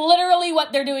 That's literally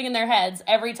what they're doing in their heads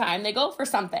every time they go for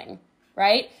something,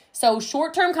 right? So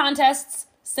short-term contests,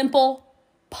 simple,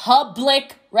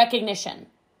 public recognition.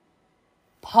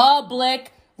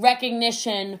 Public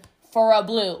recognition for a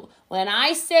Blue. When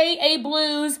I say a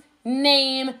Blues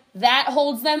name, that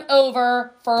holds them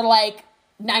over for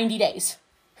 90 days.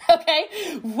 Okay?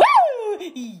 Woo!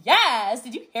 Yes!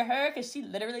 Did you hear her? Because she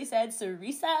literally said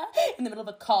Sarisa in the middle of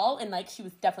a call and she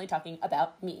was definitely talking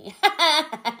about me.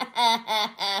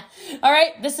 All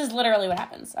right? This is literally what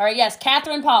happens. All right? Yes,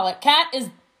 Catherine Pollock. Kat is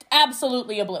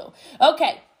absolutely a Blue.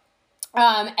 Okay.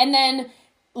 And then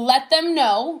let them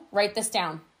know, write this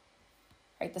down.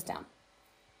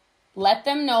 Let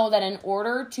them know that in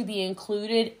order to be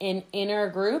included in inner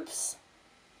groups,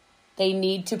 they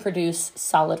need to produce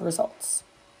solid results.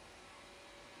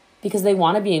 Because they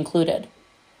want to be included,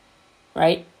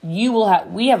 right?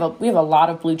 We have a lot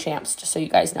of blue champs, just so you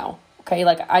guys know. Okay,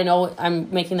 like I know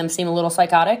I'm making them seem a little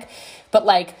psychotic, but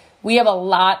like we have a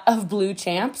lot of blue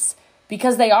champs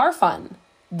because they are fun.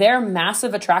 They're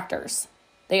massive attractors.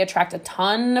 They attract a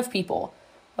ton of people,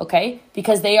 okay?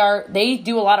 Because they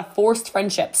do a lot of forced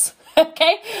friendships,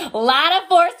 okay? A lot of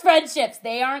forced friendships.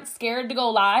 They aren't scared to go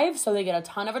live, so they get a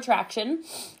ton of attraction,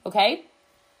 okay?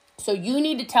 So you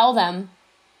need to tell them,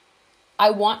 I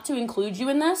want to include you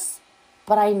in this,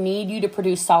 but I need you to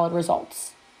produce solid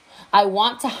results. I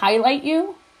want to highlight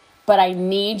you, but I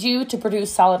need you to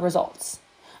produce solid results.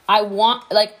 I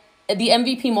want, like, the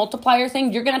MVP multiplier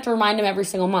thing, you're going to have to remind them every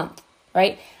single month,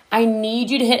 right? I need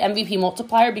you to hit MVP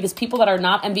multiplier because people that are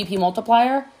not MVP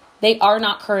multiplier, they are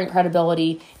not current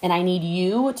credibility, and I need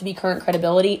you to be current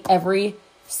credibility every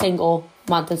single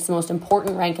month. It's the most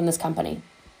important rank in this company,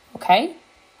 okay?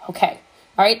 Okay,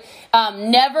 all right?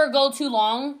 Never go too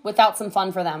long without some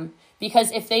fun for them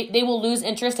because if they will lose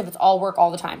interest if it's all work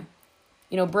all the time.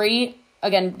 You know, Brie,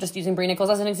 again, just using Brie Nichols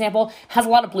as an example, has a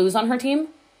lot of blues on her team.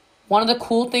 One of the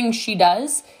cool things she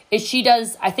does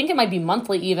is I think it might be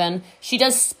monthly even, she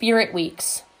does spirit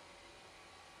weeks.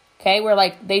 Okay, where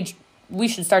like we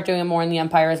should start doing it more in the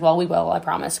Empire as well. We will, I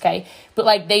promise, okay? But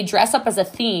like they dress up as a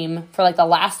theme for like the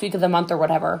last week of the month or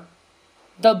whatever.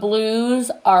 The blues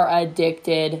are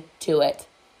addicted to it.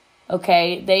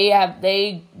 Okay?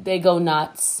 They go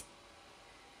nuts.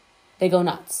 They go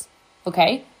nuts.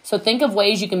 Okay? So think of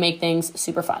ways you can make things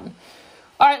super fun.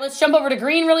 All right, let's jump over to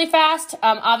green really fast.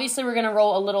 Obviously, we're going to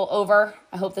roll a little over.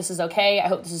 I hope this is okay. I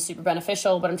hope this is super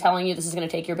beneficial, but I'm telling you, this is going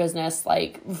to take your business.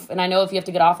 And I know if you have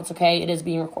to get off, it's okay. It is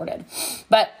being recorded.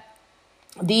 But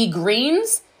the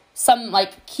greens, some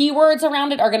like keywords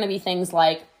around it are going to be things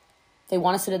like they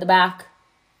want to sit at the back.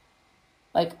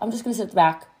 Like, I'm just going to sit at the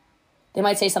back. They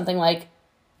might say something like,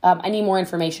 I need more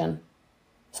information.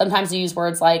 Sometimes they use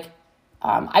words like,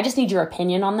 I just need your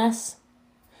opinion on this.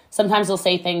 Sometimes they'll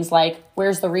say things like,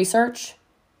 where's the research?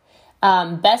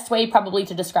 Best way probably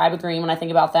to describe a green when I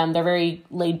think about them, they're very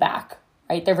laid back,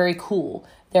 right? They're very cool.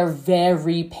 They're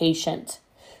very patient.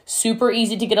 Super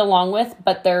easy to get along with,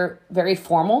 but they're very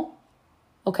formal,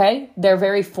 okay? They're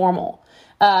very formal.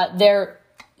 They're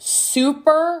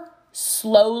super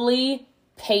slowly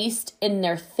paced in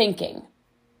their thinking.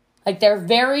 Like they're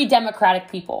very democratic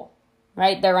people,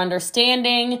 right? They're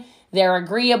understanding. They're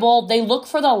agreeable. They look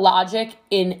for the logic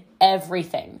in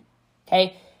everything,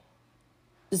 okay?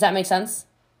 Does that make sense?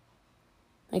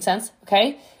 Make sense?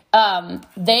 Okay.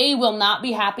 They will not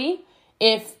be happy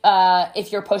if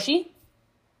you're pushy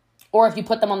or if you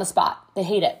put them on the spot. They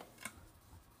hate it.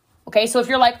 Okay, so if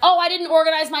you're like, oh, I didn't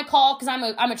organize my call because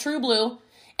I'm a true blue,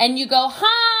 and you go,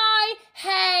 hi,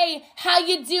 hey, how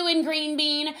you doing, Green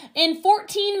Bean? In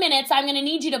 14 minutes, I'm going to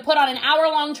need you to put on an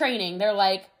hour-long training. They're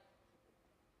like,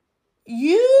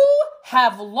 you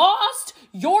have lost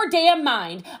your damn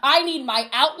mind. I need my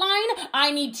outline.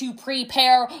 I need to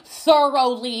prepare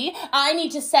thoroughly. I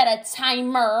need to set a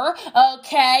timer,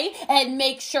 okay, and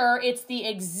make sure it's the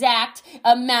exact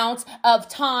amount of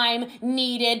time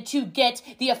needed to get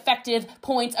the effective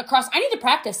points across. I need to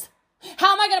practice.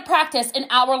 How am I going to practice an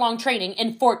hour-long training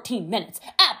in 14 minutes?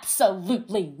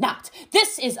 Absolutely not.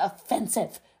 This is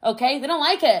offensive, okay? They don't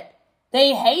like it.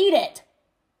 They hate it.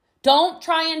 Don't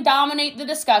try and dominate the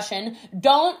discussion.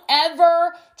 Don't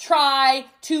ever try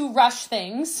to rush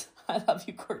things. I love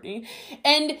you, Courtney.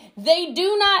 And they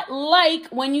do not like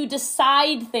when you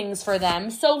decide things for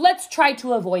them, so let's try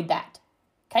to avoid that,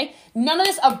 okay? None of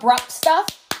this abrupt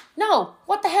stuff. No,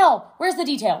 what the hell? Where's the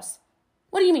details?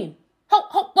 What do you mean?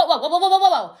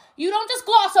 Whoa. You don't just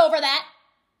gloss over that.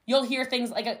 You'll hear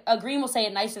things like a green will say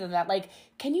it nicer than that. Like,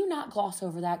 can you not gloss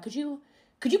over that? Could you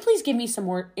please give me some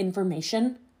more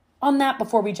information on that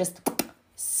before we just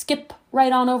skip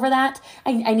right on over that?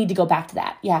 I need to go back to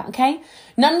that. Yeah, okay?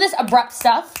 None of this abrupt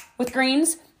stuff with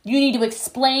greens. You need to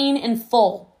explain in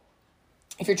full.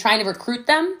 If you're trying to recruit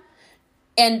them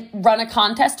and run a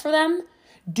contest for them,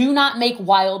 do not make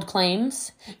wild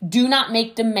claims. Do not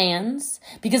make demands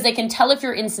because they can tell if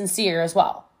you're insincere as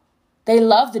well. They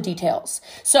love the details.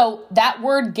 So that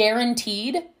word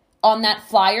guaranteed on that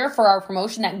flyer for our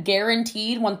promotion, that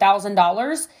guaranteed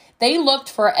 $1,000, they looked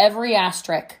for every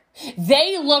asterisk.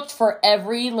 They looked for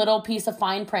every little piece of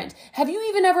fine print. Have you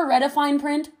even ever read a fine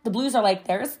print? The blues are like,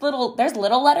 there's little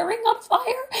lettering on a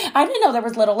flyer? I didn't know there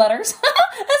was little letters.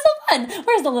 That's so fun.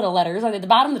 Where's the little letters? Are they at the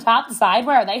bottom, the top, the side?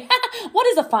 Where are they? What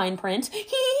is a fine print?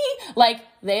 Like,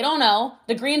 they don't know.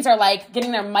 The greens are like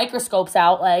getting their microscopes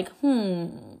out like,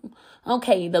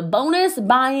 Okay, the bonus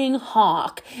buying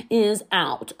hawk is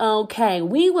out. Okay,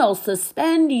 we will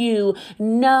suspend you.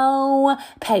 No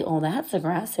pay. Oh, that's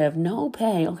aggressive. No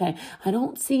pay. Okay, I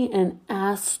don't see an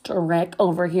asterisk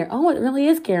over here. Oh, it really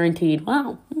is guaranteed.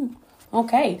 Wow.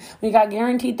 Okay, we got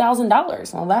guaranteed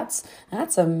 $1,000. Well,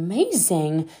 that's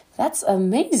amazing. That's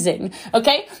amazing.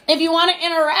 Okay, if you want to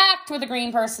interact with a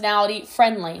green personality,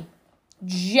 friendly,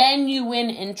 genuine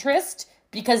interest,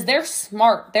 because they're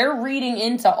smart. They're reading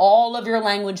into all of your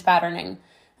language patterning.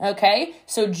 Okay,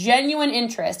 so genuine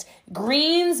interest.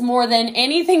 Greens more than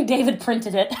anything. David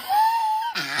printed it.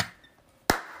 I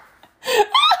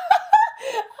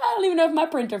don't even know if my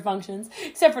printer functions,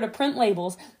 except for to print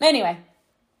labels. Anyway.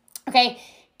 Okay,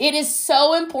 it is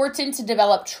so important to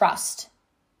develop trust.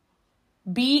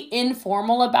 Be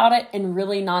informal about it and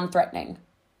really non-threatening.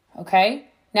 Okay?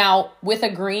 Now, with a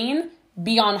green,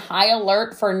 be on high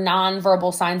alert for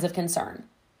nonverbal signs of concern.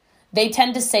 They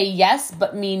tend to say yes,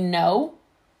 but mean no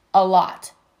a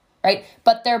lot, right?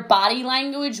 But their body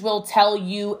language will tell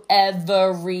you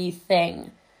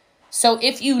everything. So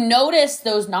if you notice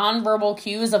those nonverbal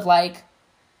cues of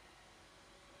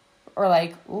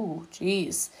ooh,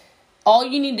 geez, all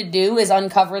you need to do is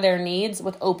uncover their needs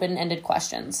with open-ended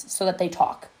questions so that they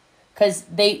talk. Because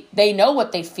they know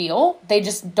what they feel. They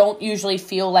just don't usually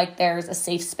feel like there's a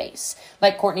safe space.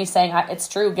 Like Courtney's saying, it's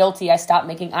true, guilty, I stopped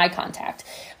making eye contact.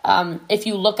 If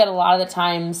you look at a lot of the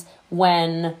times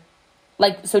when,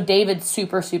 so David's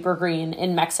super, super green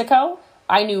in Mexico,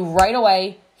 I knew right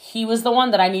away he was the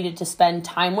one that I needed to spend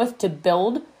time with to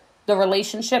build the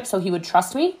relationship so he would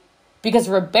trust me. Because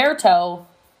Roberto,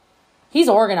 he's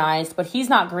organized, but he's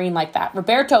not green like that.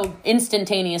 Roberto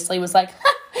instantaneously was like,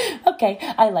 okay,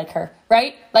 I like her,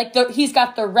 right? He's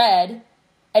got the red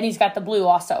and he's got the blue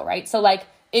also, right? So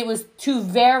it was two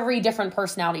very different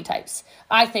personality types.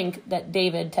 I think that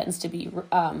David tends to be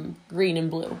green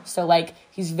and blue. So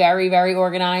he's very, very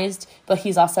organized, but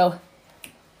he's also,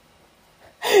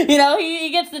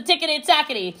 he gets the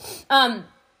tickety-tackety.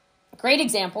 Great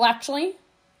example actually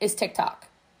is TikTok.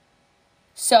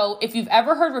 So if you've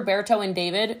ever heard Roberto and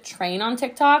David train on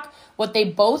TikTok, what they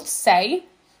both say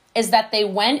is that they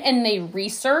went and they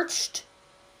researched.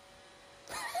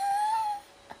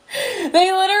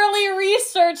 They literally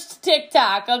researched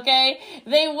TikTok, okay?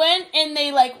 They went and they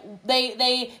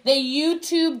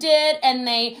YouTubed it and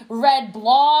they read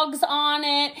blogs on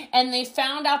it and they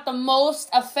found out the most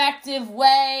effective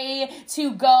way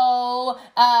to go,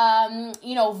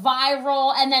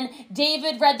 viral. And then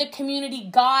David read the community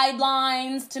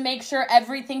guidelines to make sure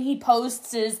everything he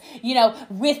posts is,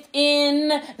 within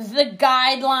the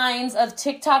guidelines of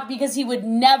TikTok because he would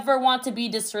never want to be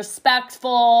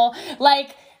disrespectful.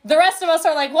 The rest of us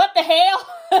are like, what the hell?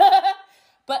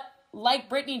 But like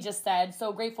Brittany just said,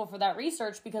 so grateful for that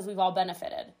research because we've all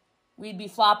benefited. We'd be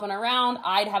flopping around.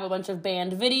 I'd have a bunch of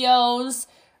banned videos,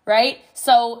 right?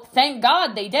 So thank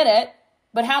God they did it.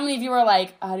 But how many of you are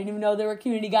like, I didn't even know there were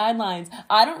community guidelines.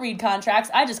 I don't read contracts.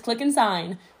 I just click and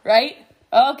sign, right?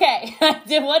 Okay.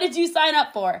 What did you sign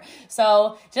up for?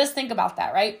 So just think about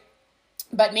that, right?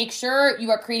 But make sure you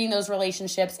are creating those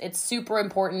relationships. It's super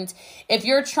important. If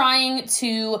you're trying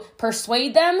to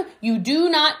persuade them, you do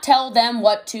not tell them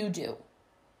what to do.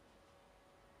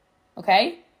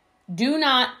 Okay? Do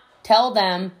not tell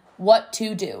them what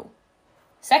to do.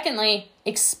 Secondly,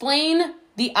 explain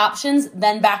the options,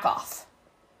 then back off.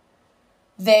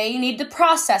 They need to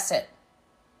process it.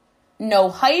 No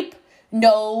hype,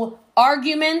 no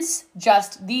arguments,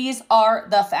 just these are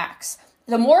the facts.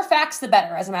 The more facts, the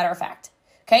better, as a matter of fact.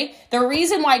 Okay? The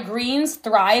reason why greens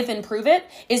thrive and prove it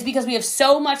is because we have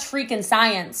so much freaking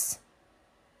science.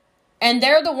 And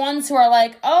they're the ones who are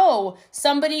like, oh,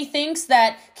 somebody thinks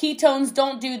that ketones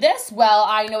don't do this. Well,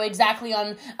 I know exactly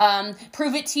on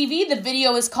Prove It TV. The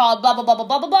video is called blah, blah, blah, blah,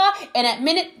 blah, blah, blah. And at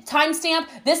minute timestamp,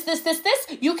 this.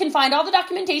 You can find all the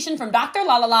documentation from Dr.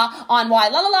 La La La on why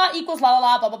la la la equals la la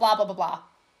la, blah, blah, blah, blah, blah, blah.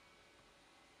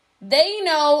 They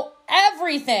know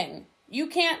everything. You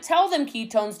can't tell them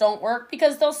ketones don't work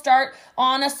because they'll start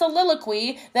on a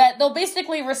soliloquy that they'll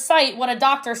basically recite what a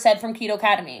doctor said from Keto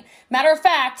Academy. Matter of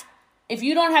fact, if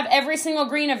you don't have every single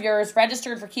green of yours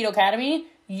registered for Keto Academy,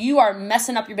 you are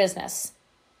messing up your business.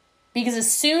 Because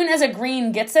as soon as a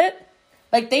green gets it,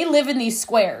 they live in these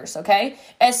squares, okay?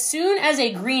 As soon as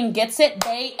a green gets it,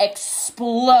 they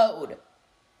explode.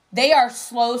 They are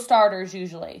slow starters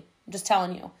usually. I'm just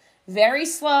telling you. Very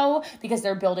slow because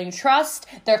they're building trust,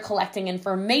 they're collecting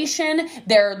information,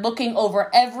 they're looking over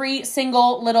every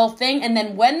single little thing. And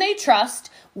then when they trust,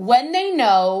 when they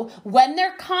know, when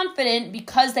they're confident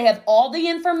because they have all the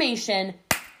information,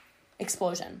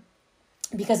 explosion.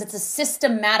 because it's a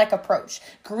systematic approach.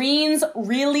 Greens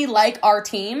really like our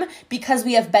team because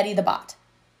we have Betty the Bot.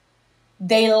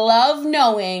 They love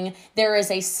knowing there is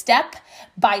a step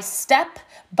by step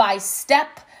by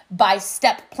step by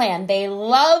step plan. They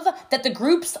love that the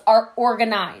groups are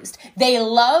organized. They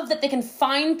love that they can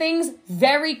find things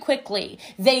very quickly.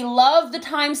 They love the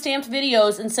time-stamped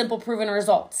videos and simple proven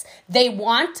results. They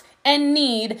want and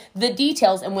need the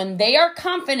details. And when they are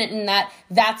confident in that,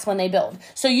 that's when they build.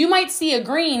 So you might see a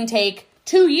green take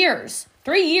 2 years,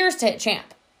 3 years to hit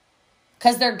champ.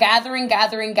 Because they're gathering.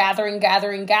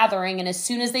 And as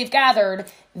soon as they've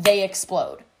gathered, they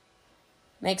explode.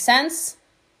 Make sense?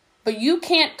 But you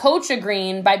can't coach a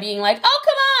green by being like, oh,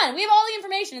 come on, we have all the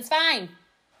information, it's fine.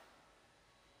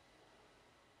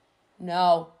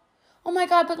 No. Oh my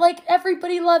God, but like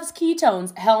everybody loves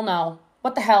ketones. Hell no.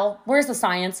 What the hell? Where's the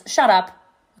science? Shut up.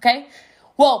 Okay?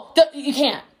 Well, you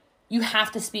can't. You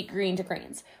have to speak green to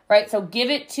greens, right? So give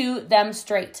it to them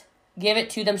straight. Give it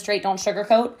to them straight. Don't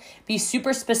sugarcoat. Be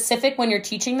super specific when you're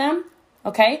teaching them,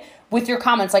 okay? With your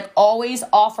comments, like always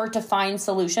offer to find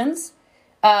solutions.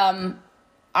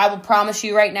 I will promise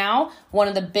you right now, one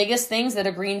of the biggest things that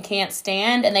a green can't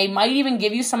stand, and they might even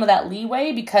give you some of that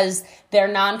leeway because they're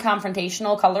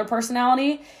non-confrontational color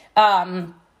personality,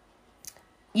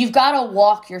 you've got to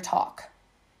walk your talk.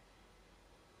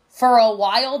 For a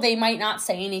while, they might not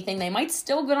say anything. They might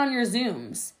still get on your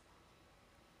Zooms.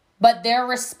 But their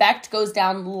respect goes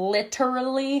down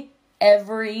literally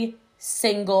every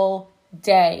single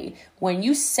day. When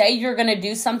you say you're going to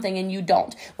do something and you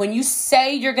don't. When you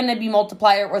say you're going to be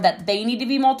multiplier or that they need to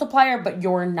be multiplier, but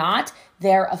you're not,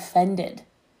 they're offended.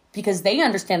 Because they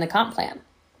understand the comp plan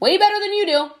way better than you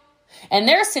do. And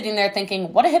they're sitting there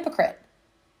thinking, what a hypocrite.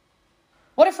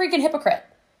 What a freaking hypocrite.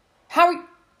 How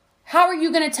are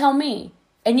you going to tell me?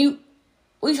 And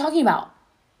what are you talking about?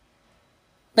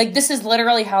 Like, this is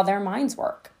literally how their minds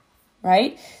work,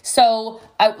 right? So,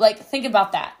 think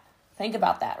about that. Think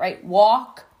about that, right?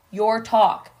 Walk your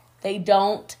talk. They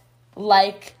don't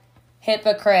like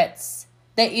hypocrites.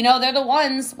 They're the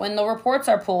ones, when the reports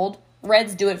are pulled,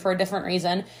 Reds do it for a different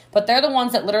reason, but they're the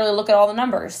ones that literally look at all the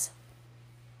numbers.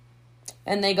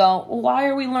 And they go, well, why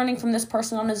are we learning from this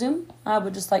person on a Zoom? I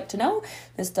would just like to know.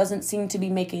 This doesn't seem to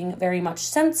be making very much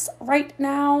sense right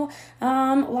now.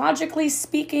 Logically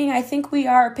speaking, I think we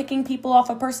are picking people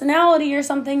off a personality or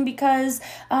something because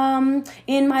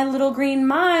in my little green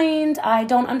mind, I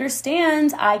don't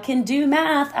understand. I can do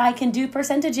math. I can do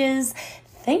percentages.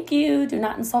 Thank you. Do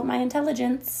not insult my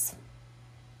intelligence.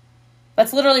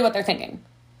 That's literally what they're thinking.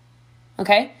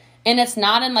 Okay? And it's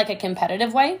not in like a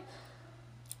competitive way.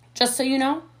 Just so you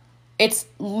know, it's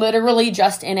literally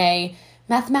just in a,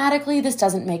 mathematically, this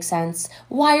doesn't make sense.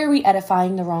 Why are we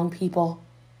edifying the wrong people?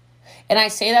 And I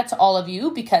say that to all of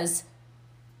you because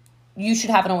you should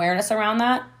have an awareness around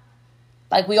that.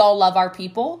 Like, we all love our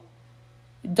people.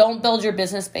 Don't build your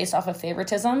business based off of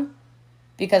favoritism,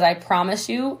 because I promise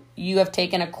you, you have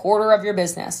taken a quarter of your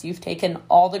business. You've taken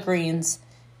all the greens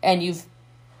and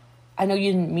I know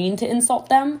you didn't mean to insult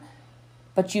them,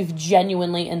 but you've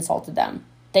genuinely insulted them.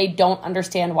 They don't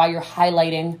understand why you're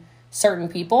highlighting certain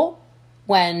people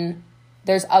when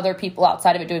there's other people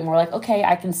outside of it doing more. Like, okay,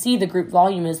 I can see the group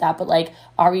volume is that, but like,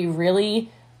 are we really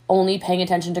only paying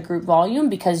attention to group volume?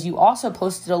 Because you also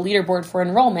posted a leaderboard for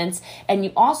enrollments and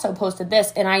you also posted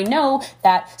this. And I know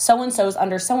that so-and-so's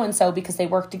under so-and-so because they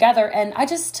work together. And I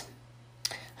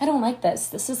don't like this.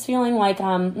 This is feeling like,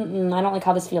 I don't like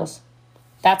how this feels.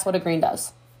 That's what a green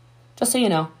does. Just so you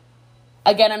know.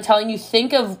 Again, I'm telling you,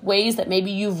 think of ways that maybe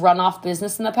you've run off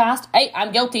business in the past. Hey,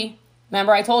 I'm guilty.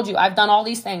 Remember, I told you, I've done all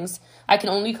these things. I can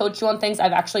only coach you on things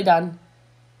I've actually done.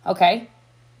 Okay?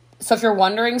 So if you're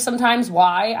wondering sometimes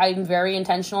why I'm very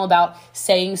intentional about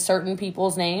saying certain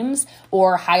people's names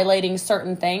or highlighting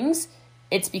certain things,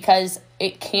 it's because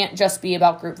it can't just be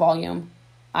about group volume.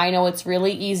 I know it's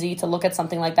really easy to look at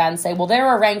something like that and say, well,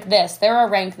 they're a rank this, they're a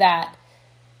rank that.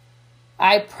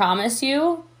 I promise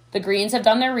you, the greens have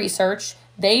done their research.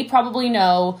 They probably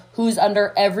know who's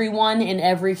under everyone in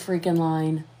every freaking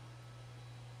line.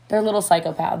 They're little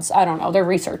psychopaths. I don't know. They're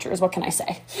researchers. What can I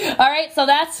say? All right. So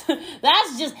that's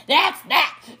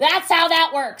that. That's how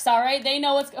that works. All right. They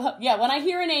know when I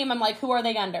hear a name, I'm like, who are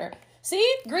they under?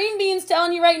 See, Green Bean's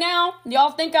telling you right now.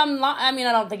 Y'all think I'm lying. I mean,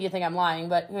 I don't think you think I'm lying,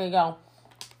 but here you go.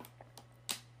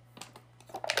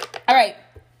 All right.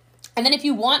 And then if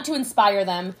you want to inspire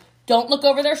them, don't look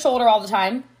over their shoulder all the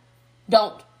time.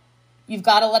 Don't. You've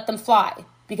got to let them fly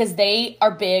because they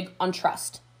are big on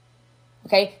trust.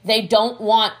 Okay? They don't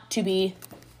want to be,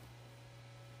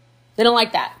 they don't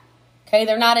like that. Okay?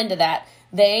 They're not into that.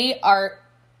 They are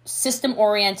system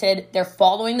oriented. They're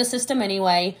following the system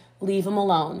anyway. Leave them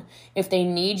alone. If they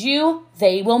need you,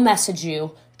 they will message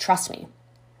you. Trust me.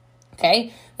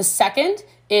 Okay. The second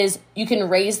is you can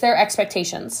raise their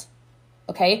expectations.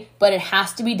 Okay. But it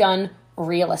has to be done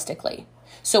realistically.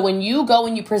 So when you go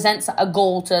and you present a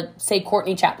goal to, say,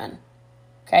 Courtney Chapman,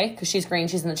 okay, because she's green,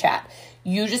 she's in the chat,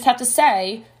 you just have to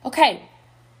say, okay,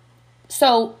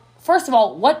 so first of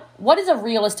all, what is a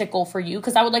realistic goal for you?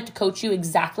 Because I would like to coach you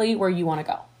exactly where you want to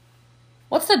go.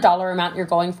 What's the dollar amount you're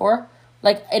going for?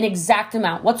 Like an exact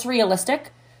amount. What's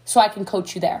realistic? So I can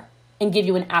coach you there and give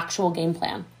you an actual game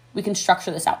plan. We can structure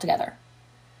this out together.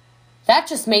 That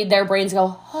just made their brains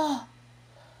go, oh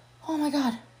my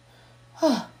God.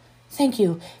 Oh, thank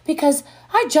you. Because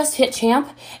I just hit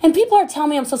champ and people are telling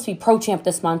me I'm supposed to be pro champ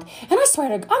this month. And I swear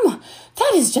to God,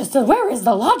 where is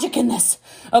the logic in this?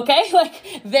 Okay.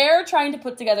 Like they're trying to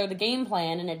put together the game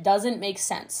plan and it doesn't make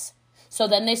sense. So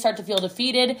then they start to feel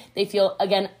defeated. They feel,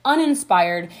 again,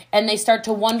 uninspired, and they start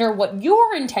to wonder what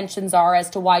your intentions are as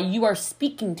to why you are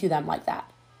speaking to them like that.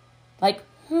 Like,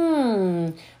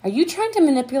 are you trying to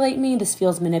manipulate me? This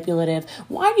feels manipulative.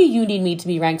 Why do you need me to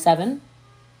be rank 7?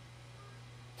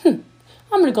 I'm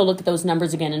going to go look at those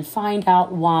numbers again and find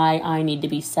out why I need to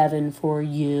be 7 for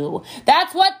you.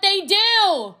 That's what they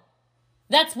do.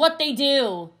 That's what they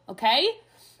do. Okay?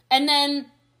 And then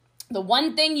the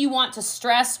one thing you want to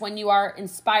stress when you are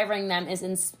inspiring them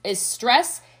is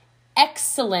stress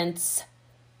excellence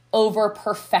over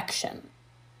perfection.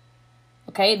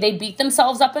 Okay? They beat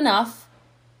themselves up enough.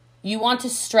 You want to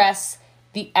stress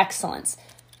the excellence.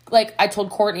 Like I told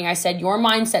Courtney, I said, your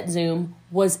mindset Zoom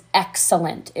was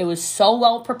excellent. It was so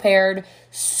well prepared,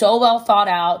 so well thought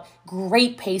out,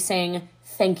 great pacing.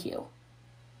 Thank you.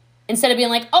 Instead of being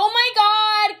like, oh my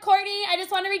God, Courtney, I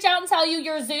just want to reach out and tell you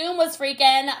your Zoom was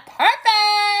freaking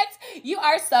perfect. You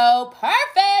are so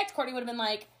perfect. Courtney would have been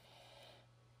like,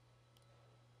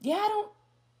 yeah,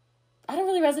 I don't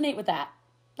really resonate with that.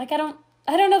 Like, I don't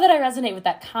know that I resonate with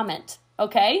that comment.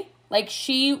 Okay. Like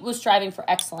she was striving for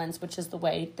excellence, which is the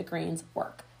way the greens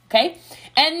work. Okay.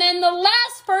 And then the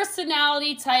last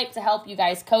personality type to help you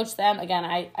guys coach them. Again,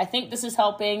 I think this is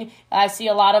helping. I see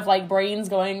a lot of like brains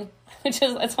going, it's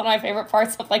one of my favorite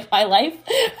parts of like my life.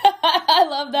 I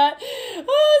love that.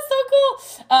 Oh, it's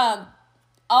so cool.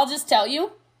 I'll just tell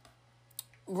you,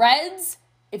 Reds,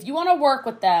 if you want to work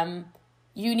with them,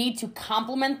 you need to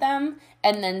compliment them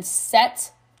and then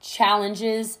set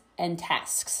challenges and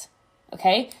tasks.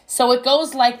 Okay. So it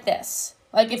goes like this.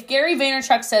 Like if Gary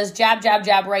Vaynerchuk says jab, jab,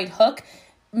 jab, right hook,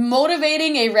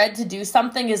 motivating a Red to do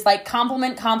something is like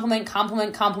compliment, compliment,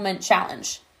 compliment, compliment,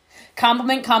 challenge.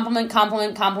 Compliment, compliment,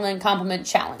 compliment, compliment, compliment,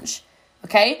 challenge.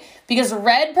 Okay? Because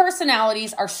Red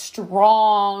personalities are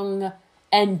strong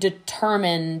and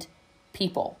determined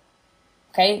people.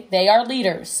 Okay? They are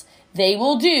leaders. They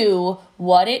will do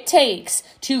what it takes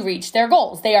to reach their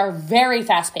goals. They are very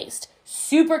fast-paced,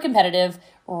 super competitive,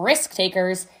 risk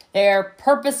takers. They're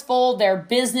purposeful. They're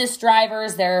business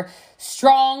drivers. They're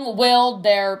strong-willed.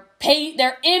 They're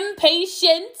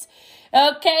impatient.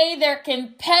 Okay, they're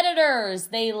competitors.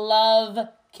 They love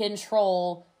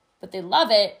control, but they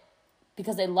love it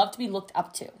because they love to be looked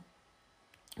up to.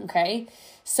 Okay,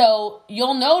 so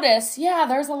you'll notice,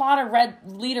 there's a lot of Red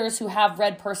leaders who have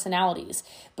Red personalities,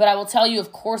 but I will tell you,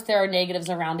 of course, there are negatives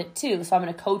around it too. So I'm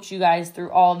going to coach you guys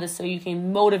through all of this so you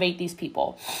can motivate these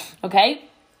people. Okay,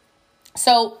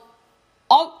 so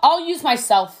I'll use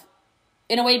myself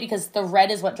in a way because the red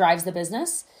is what drives the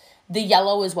business. The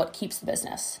yellow is what keeps the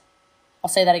business. I'll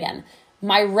say that again.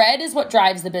 My red is what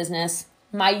drives the business.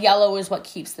 My yellow is what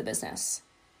keeps the business.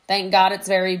 Thank God it's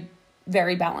very,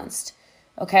 very balanced.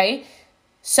 Okay?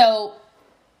 So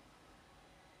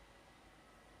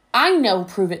I know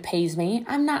Prove It pays me.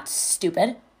 I'm not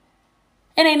stupid.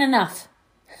 It ain't enough.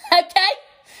 Okay?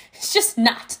 It's just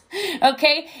not.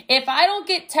 Okay? If I don't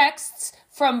get texts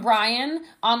from Brian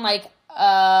on like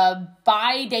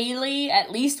bi-daily,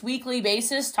 at least weekly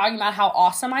basis talking about how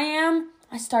awesome I am,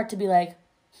 I start to be like,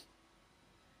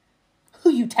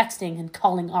 who you texting and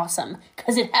calling awesome?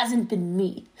 Because it hasn't been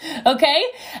me. Okay?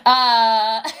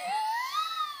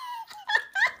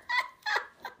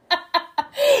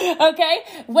 Okay?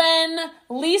 When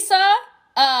Lisa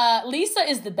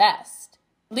is the best.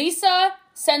 Lisa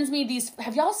sends me these,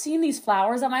 have y'all seen these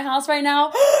flowers at my house right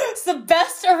now? It's the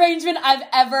best arrangement I've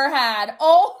ever had.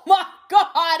 Oh my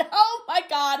God. Oh my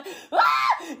God.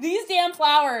 Ah, these damn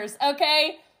flowers,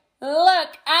 okay?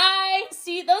 Look, I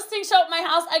see those things show up at my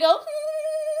house. I go,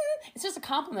 it's just a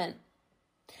compliment.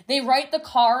 They write the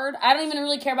card. I don't even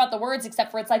really care about the words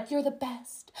except for it's like, you're the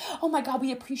best. Oh my God,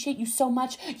 we appreciate you so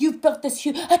much. You've built this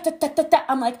huge.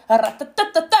 I'm like,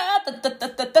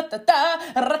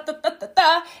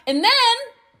 and then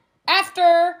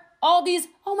after all these,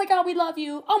 oh my God, we love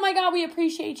you. Oh my God, we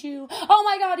appreciate you. Oh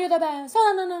my God, you're the best.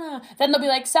 Oh, no. Then they'll be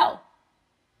like, so,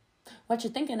 what you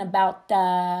thinking about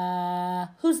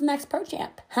who's the next pro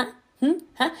champ? Huh?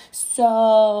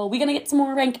 So we gonna get some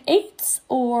more rank 8s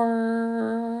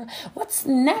or what's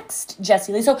next,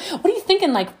 Jessie Lee? So what are you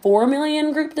thinking, like 4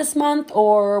 million group this month,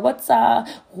 or what's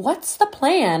the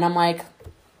plan? I'm like,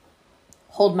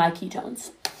 hold my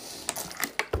ketones.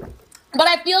 But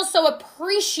I feel so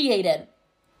appreciated.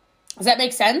 Does that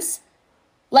make sense?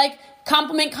 Like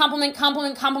compliment,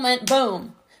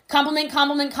 boom.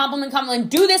 Compliment.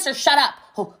 Do this or shut up.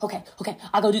 Oh, okay.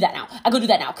 I'll go do that now.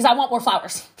 Because I want more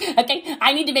flowers. Okay?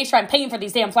 I need to make sure I'm paying for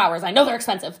these damn flowers. I know they're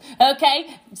expensive.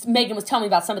 Okay? Megan was telling me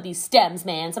about some of these stems,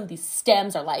 man. Some of these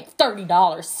stems are like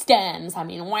 $30 stems. I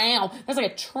mean, wow. There's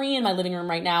like a tree in my living room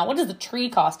right now. What does the tree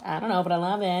cost? I don't know, but I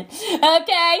love it.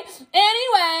 Okay?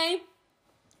 Anyway,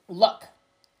 look.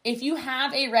 If you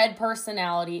have a red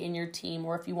personality in your team,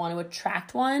 or if you want to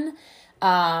attract one,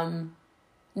 no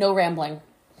rambling.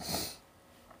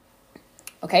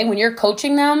 Okay, when you're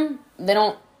coaching them, they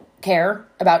don't care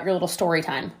about your little story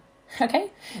time.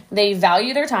 Okay, they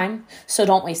value their time, so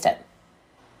don't waste it.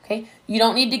 Okay, you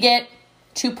don't need to get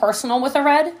too personal with a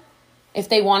red. If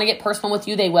they want to get personal with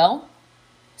you, they will.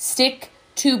 Stick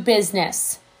to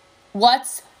business.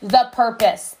 What's the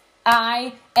purpose?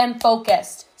 I am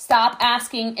focused. Stop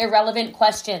asking irrelevant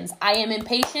questions. I am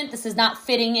impatient. This is not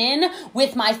fitting in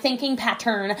with my thinking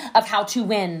pattern of how to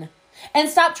win. And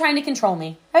stop trying to control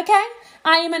me, okay?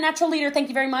 I am a natural leader. Thank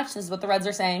you very much. This is what the Reds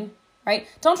are saying, right?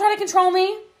 Don't try to control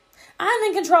me. I'm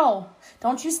in control.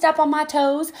 Don't you step on my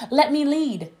toes. Let me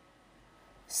lead.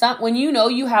 When you know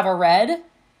you have a red,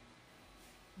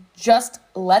 just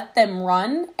let them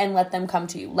run and let them come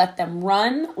to you. Let them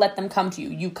run, let them come to you.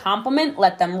 You compliment,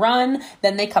 let them run,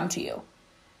 then they come to you.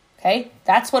 Okay?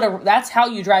 That's how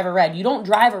you drive a red. You don't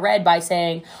drive a red by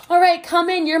saying, all right, come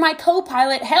in, you're my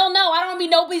co-pilot. Hell no, I don't want to be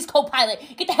nobody's co-pilot.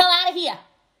 Get the hell out of here.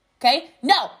 Okay?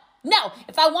 No.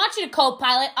 If I want you to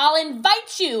co-pilot, I'll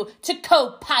invite you to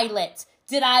co-pilot.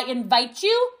 Did I invite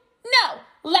you? No.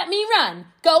 Let me run.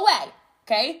 Go away.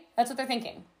 Okay? That's what they're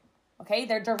thinking. Okay?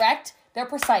 They're direct. They're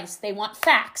precise. They want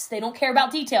facts. They don't care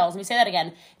about details. Let me say that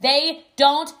again. They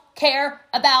don't care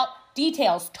about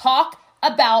details. Talk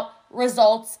about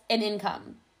results and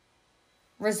income.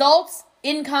 Results,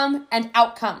 income, and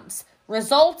outcomes.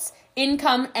 Results,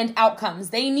 income, and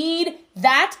outcomes. They need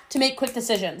that to make quick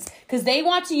decisions because they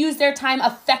want to use their time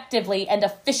effectively and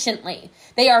efficiently.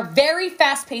 They are very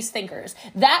fast-paced thinkers.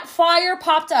 That flyer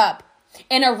popped up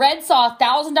and a red saw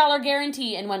 $1,000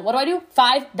 guarantee and went, what do?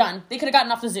 5, done. They could have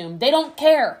gotten off the Zoom. They don't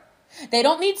care. They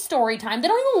don't need story time. They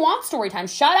don't even want story time.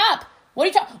 Shut up. What are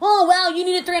you talking? Oh, well, you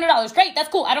needed $300. Great, that's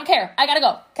cool. I don't care. I gotta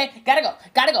go. Okay, gotta go.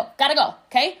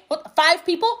 Okay, what? 5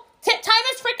 people? Time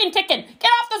is freaking ticking. Get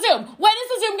off the Zoom. When is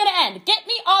the Zoom gonna end? Get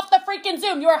me off the freaking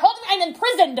Zoom. You are holding. I'm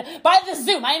imprisoned by the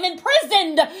Zoom. I am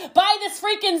imprisoned by this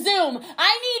freaking Zoom.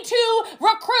 I need 2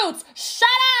 recruits. Shut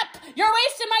up. You're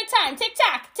wasting my time. Tick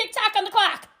tock on the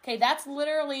clock. Okay, that's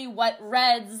literally what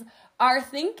Reds are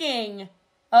thinking.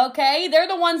 Okay, they're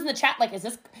the ones in the chat, like, is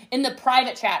this, in the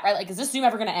private chat, right? Like, is this Zoom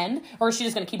ever going to end? Or is she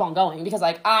just going to keep on going? Because,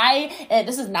 like,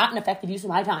 this is not an effective use of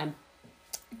my time.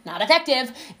 Not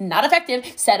effective.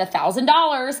 Said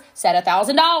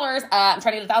 $1,000. I'm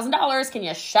trying to get $1,000. Can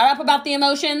you shut up about the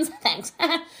emotions? Thanks.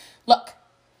 Look,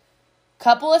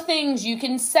 couple of things you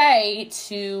can say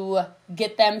to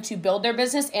get them to build their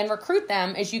business and recruit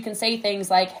them is you can say things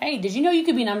like, hey, did you know you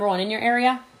could be number 1 in your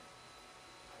area?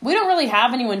 We don't really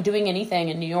have anyone doing anything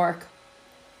in New York.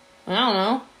 I don't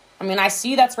know. I mean, I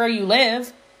see that's where you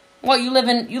live. Well, you live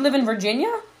in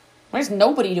Virginia? There's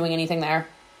nobody doing anything there.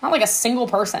 Not like a single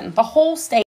person. The whole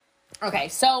state. Okay,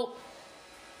 so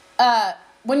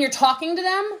when you're talking to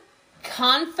them,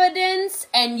 confidence,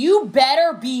 and you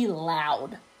better be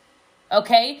loud.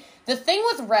 Okay? The thing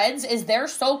with Reds is they're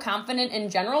so confident in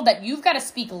general that you've got to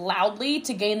speak loudly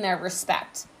to gain their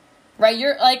respect. Right?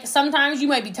 You're like, sometimes you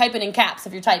might be typing in caps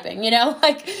if you're typing, you know?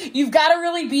 Like, you've got to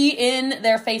really be in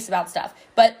their face about stuff.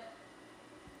 But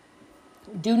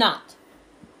do not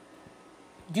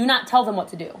tell them what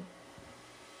to do.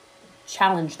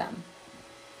 Challenge them.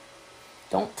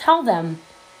 Don't tell them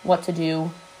what to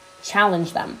do.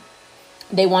 Challenge them.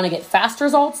 They want to get fast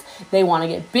results. They want to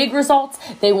get big results.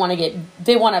 They want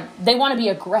to be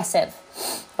aggressive.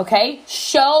 Okay?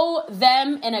 Show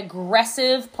them an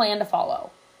aggressive plan to follow.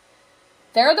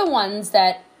 They're the ones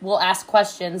that will ask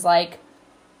questions like,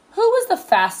 who was the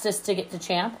fastest to get to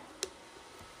champ?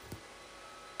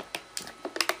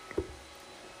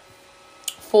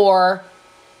 For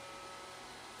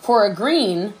a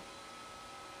green,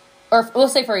 or we'll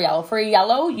say for a yellow. For a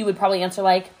yellow, you would probably answer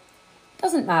like,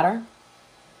 doesn't matter.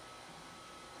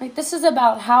 Right? This is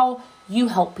about how you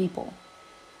help people.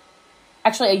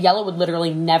 Actually, a yellow would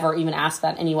literally never even ask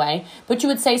that anyway. But you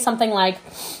would say something like,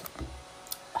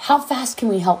 how fast can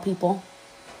we help people?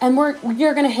 And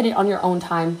you're going to hit it on your own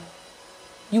time.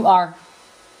 You are.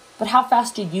 But how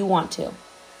fast do you want to?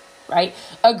 Right?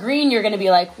 A green, you're going to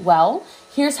be like, well,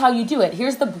 here's how you do it.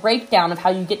 Here's the breakdown of how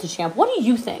you get to champ. What do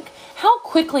you think? How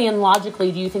quickly and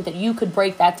logically do you think that you could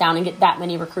break that down and get that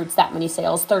many recruits, that many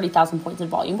sales, 30,000 points in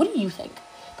volume? What do you think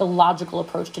the logical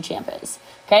approach to champ is?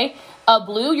 Okay? A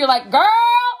blue, you're like, girl,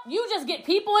 you just get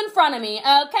people in front of me,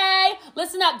 okay?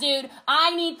 Listen up, dude.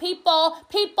 I need people. All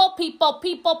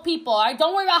right?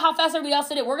 Don't worry about how fast everybody else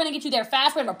did it. We're going to get you there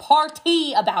fast. We're going to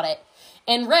party about it.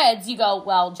 In reds, you go,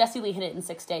 well, Jessie Lee hit it in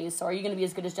 6 days, so are you going to be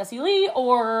as good as Jessie Lee,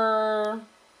 or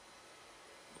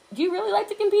do you really like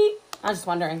to compete? I'm just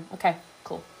wondering. Okay,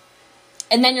 cool.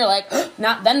 And then you're like,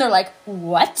 then they're like,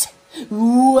 what?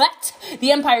 What?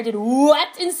 The Empire did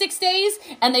what in 6 days?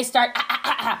 And they start,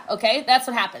 okay? That's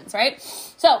what happens, right?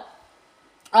 So,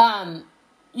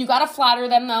 you got to flatter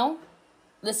them, though.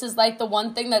 This is like the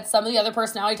one thing that some of the other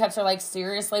personality types are like,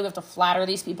 seriously, we have to flatter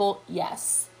these people?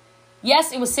 Yes.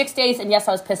 Yes, it was 6 days, and yes,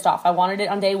 I was pissed off. I wanted it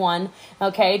on day one,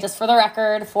 okay? Just for the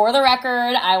record,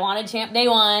 I wanted champ day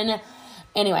one.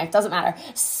 Anyway, it doesn't matter.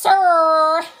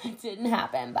 Sir, it didn't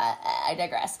happen, but I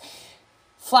digress.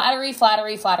 Flattery.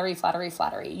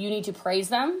 You need to praise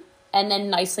them, and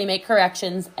then nicely make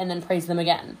corrections, and then praise them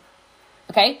again.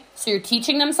 Okay? So you're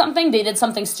teaching them something. They did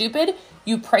something stupid.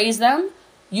 You praise them.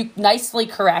 You nicely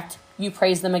correct. You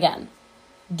praise them again.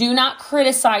 Do not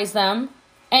criticize them.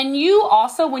 And you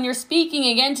also, when you're speaking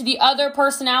again to the other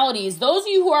personalities, those of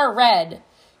you who are red,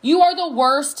 you are the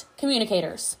worst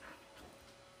communicators.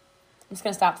 I'm just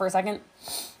going to stop for a second.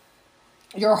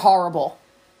 You're horrible.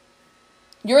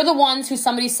 You're the ones who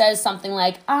somebody says something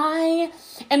like, I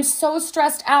am so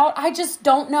stressed out. I just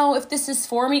don't know if this is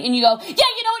for me. And you go, yeah,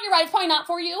 you know what? You're right. It's probably not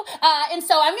for you. And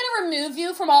so I'm going to remove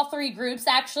you from all three groups,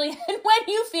 actually. And when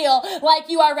you feel like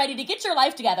you are ready to get your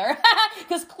life together,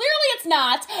 because clearly it's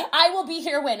not, I will be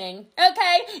here winning.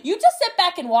 Okay? You just sit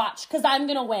back and watch, because I'm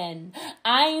going to win.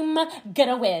 I'm going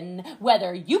to win,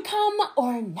 whether you come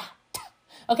or not.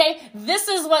 Okay, this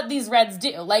is what these reds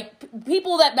do. Like,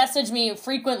 people that message me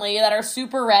frequently that are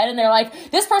super red, and they're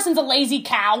like, this person's a lazy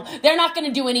cow. They're not going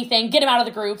to do anything. Get them out of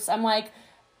the groups. I'm like,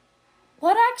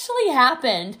 what actually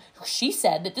happened? She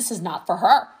said that this is not for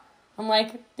her. I'm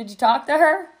like, did you talk to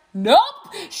her? Nope.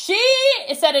 She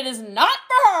said it is not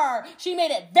for her. She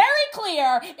made it very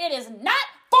clear it is not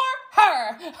for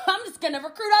her. I'm just going to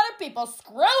recruit other people.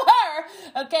 Screw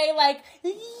her. Okay, like,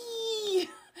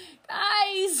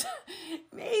 guys,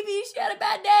 maybe she had a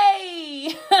bad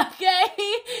day, okay?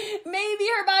 Maybe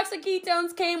her box of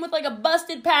ketones came with like a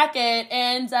busted packet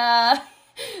and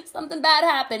something bad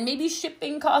happened. Maybe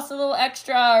shipping cost a little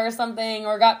extra or something,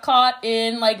 or got caught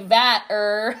in like VAT,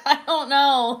 or I don't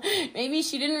know. Maybe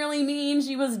she didn't really mean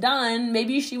she was done.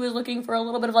 Maybe she was looking for a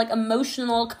little bit of like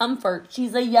emotional comfort.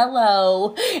 She's a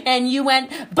yellow and you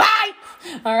went, bye!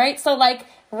 All right, so like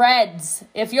reds,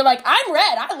 if you're like, I'm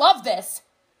red, I love this.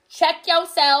 Check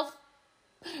yourself.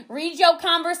 Read your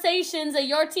conversations of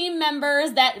your team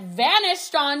members that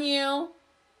vanished on you.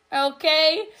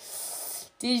 Okay?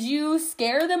 Did you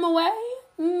scare them away?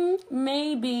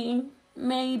 Maybe.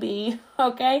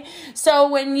 Okay? So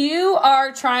when you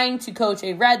are trying to coach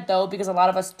a red, though, because a lot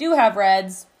of us do have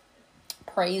reds,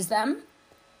 praise them,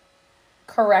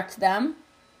 correct them,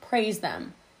 praise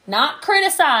them. Not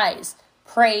criticize.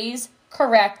 Praise,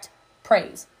 correct,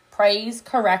 praise. Praise,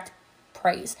 correct,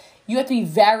 praise. You have to be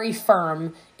very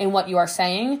firm in what you are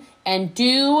saying, and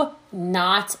do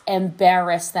not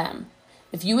embarrass them.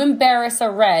 If you embarrass a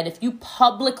red, if you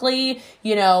publicly,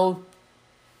 you know,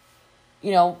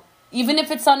 even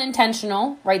if it's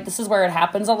unintentional, right? This is where it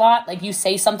happens a lot. Like you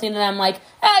say something to them like,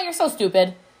 you're so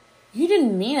stupid. You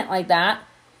didn't mean it like that.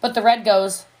 But the red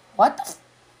goes, what?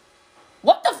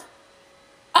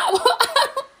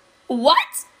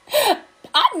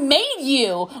 I made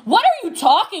you. What are you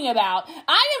talking about?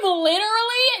 I am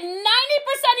literally 90%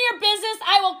 of your business.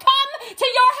 I will come to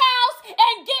your house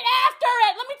and get after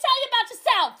it. Let me tell you about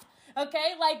yourself.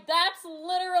 Okay, like that's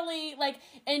literally like,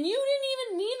 and you didn't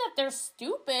even mean that they're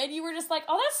stupid. You were just like,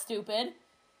 oh, that's stupid.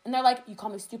 And they're like, you call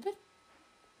me stupid?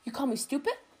 You call me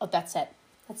stupid? Oh, that's it.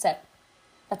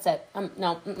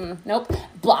 No, nope.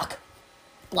 Block.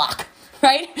 block,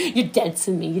 right? You're dead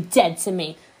to me. You're dead to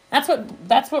me. That's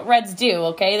what Reds do,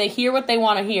 okay? They hear what they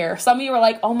want to hear. Some of you are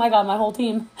like, oh my God, my whole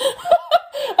team.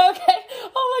 Okay?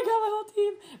 Oh my God, my whole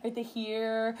team. Right? They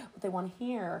hear what they want to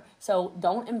hear. So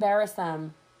don't embarrass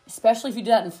them. Especially if you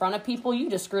do that in front of people, you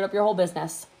just screwed up your whole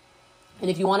business. And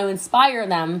if you want to inspire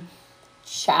them,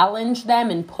 challenge them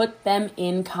and put them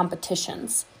in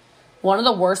competitions. One of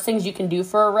the worst things you can do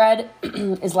for a Red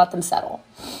is let them settle.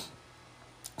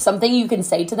 Something you can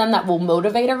say to them that will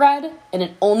motivate a Red, and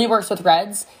it only works with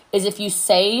Reds, is if you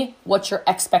say what your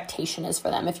expectation is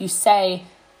for them. If you say,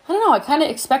 I don't know, I kind of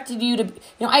expected you to,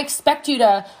 I expect you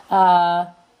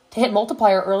to hit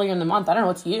multiplier earlier in the month. I don't know,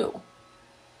 it's you.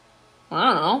 I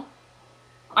don't know.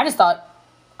 I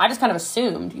just kind of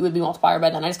assumed you would be multiplier by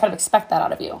then. I just kind of expect that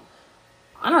out of you.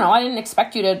 I don't know. I didn't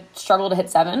expect you to struggle to hit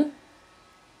 7.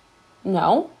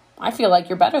 No, I feel like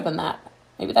you're better than that.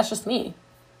 Maybe that's just me.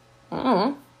 I don't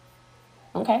know.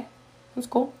 Okay, that's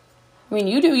cool. I mean,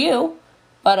 you do you,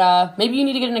 but maybe you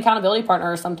need to get an accountability partner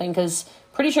or something, because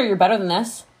pretty sure you're better than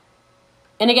this.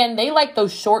 And again, they like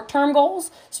those short-term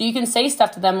goals, so you can say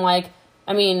stuff to them like,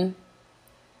 I mean,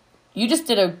 you just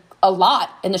did a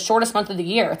lot in the shortest month of the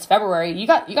year. It's February. You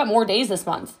got more days this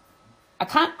month.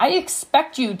 I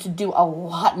expect you to do a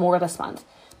lot more this month.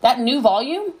 That new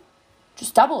volume,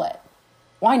 just double it.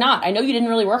 Why not? I know you didn't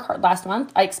really work hard last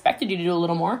month. I expected you to do a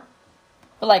little more.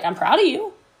 But like, I'm proud of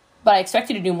you, but I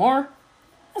expect you to do more.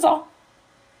 That's all.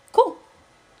 Cool.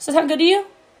 Does that sound good to you?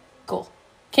 Cool.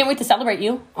 Can't wait to celebrate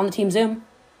you on the team Zoom.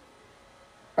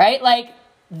 Right? Like,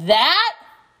 that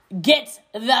gets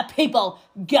the people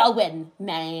going,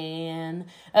 man.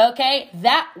 Okay?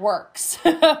 That works.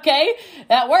 Okay?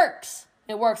 That works.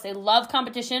 It works. They love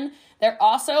competition. They're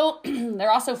also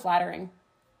flattering.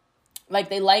 Like,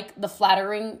 they like the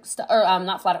flattering stuff, or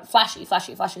not flatter, flashy is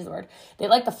the word. They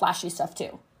like the flashy stuff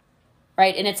too,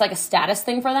 right? And it's like a status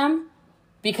thing for them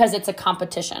because it's a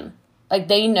competition. Like,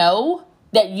 they know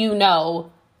that you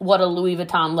know what a Louis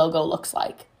Vuitton logo looks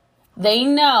like. They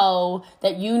know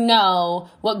that you know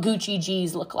what Gucci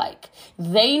G's look like.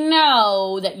 They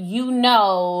know that you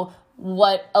know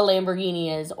what a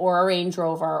Lamborghini is, or a Range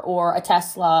Rover, or a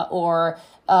Tesla, or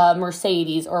a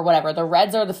Mercedes, or whatever. The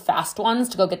Reds are the fast ones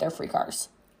to go get their free cars.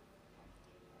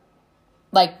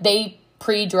 Like, they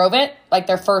pre-drove it, like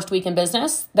their first week in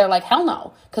business. They're like, hell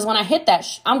no. Because when I hit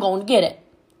that, I'm going to get it.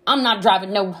 I'm not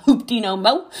driving no hoopty no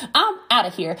mo. I'm out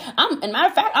of here. And matter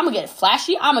of fact, I'm gonna get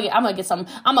flashy. I'm gonna get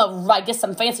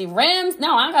some fancy rims.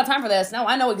 No, I don't got time for this. No,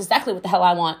 I know exactly what the hell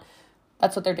I want.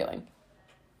 That's what they're doing.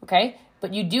 Okay?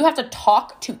 But you do have to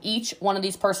talk to each one of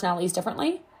these personalities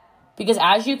differently, because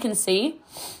as you can see,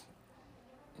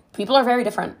 people are very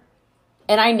different.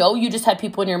 And I know you just had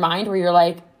people in your mind where you're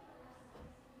like,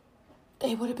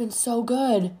 they would have been so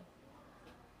good,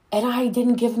 and I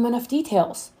didn't give them enough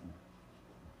details.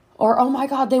 Or, oh my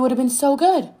God, they would have been so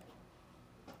good,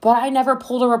 but I never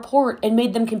pulled a report and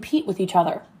made them compete with each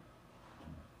other.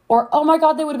 Or, oh my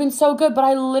God, they would have been so good, but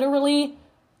I literally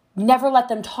never let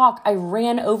them talk. I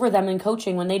ran over them in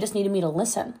coaching when they just needed me to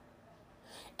listen.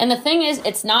 And the thing is,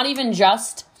 it's not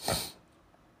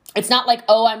like,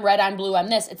 oh, I'm red, I'm blue, I'm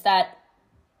this. It's that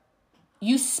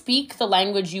you speak the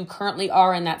language you currently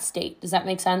are in that state. Does that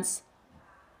make sense?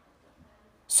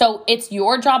 So it's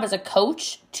your job as a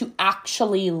coach to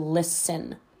actually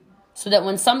listen, so that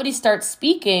when somebody starts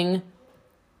speaking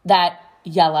that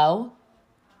yellow,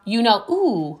 you know,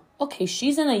 ooh, okay,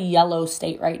 she's in a yellow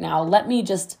state right now. Let me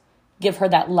just give her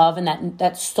that love and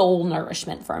that soul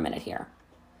nourishment for a minute here,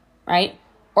 right?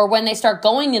 Or when they start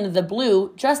going into the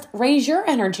blue, just raise your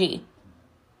energy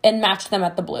and match them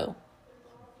at the blue,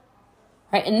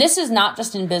 right? And this is not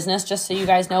just in business, just so you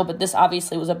guys know, but this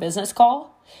obviously was a business call.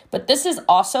 But this is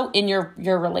also in your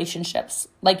relationships,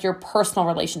 like your personal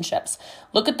relationships.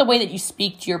 Look at the way that you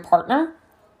speak to your partner.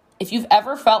 If you've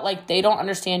ever felt like they don't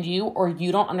understand you or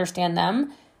you don't understand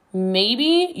them,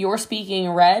 maybe you're speaking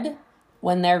red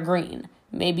when they're green.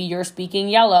 Maybe you're speaking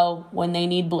yellow when they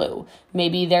need blue.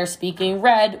 Maybe they're speaking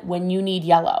red when you need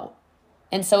yellow.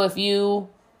 And so if you,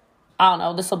 I don't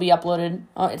know, this will be uploaded.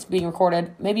 It's being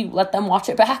recorded. Maybe let them watch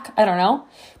it back. I don't know.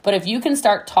 But if you can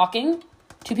start talking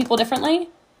to people differently,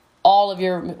 all of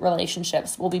your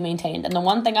relationships will be maintained. And the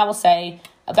one thing I will say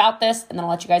about this, and then I'll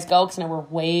let you guys go because I know we're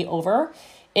way over,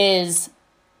 is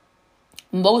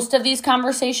most of these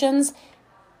conversations,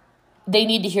 they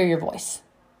need to hear your voice.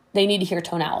 They need to hear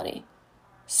tonality.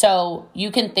 So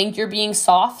you can think you're being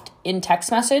soft in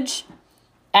text message.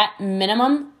 At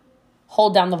minimum,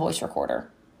 hold down the voice recorder.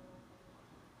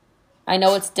 I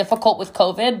know it's difficult with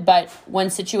COVID, but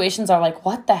when situations are like,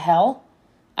 what the hell?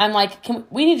 I'm like,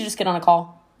 we need to just get on a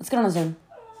call. Let's get on a Zoom.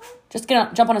 Just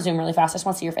jump on a Zoom really fast. I just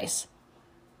want to see your face.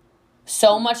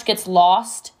 So much gets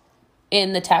lost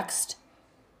in the text,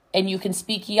 and you can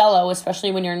speak yellow,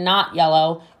 especially when you're not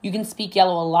yellow. You can speak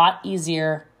yellow a lot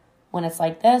easier when it's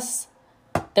like this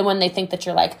than when they think that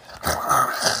you're like,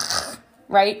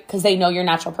 right? Because they know your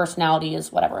natural personality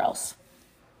is whatever else.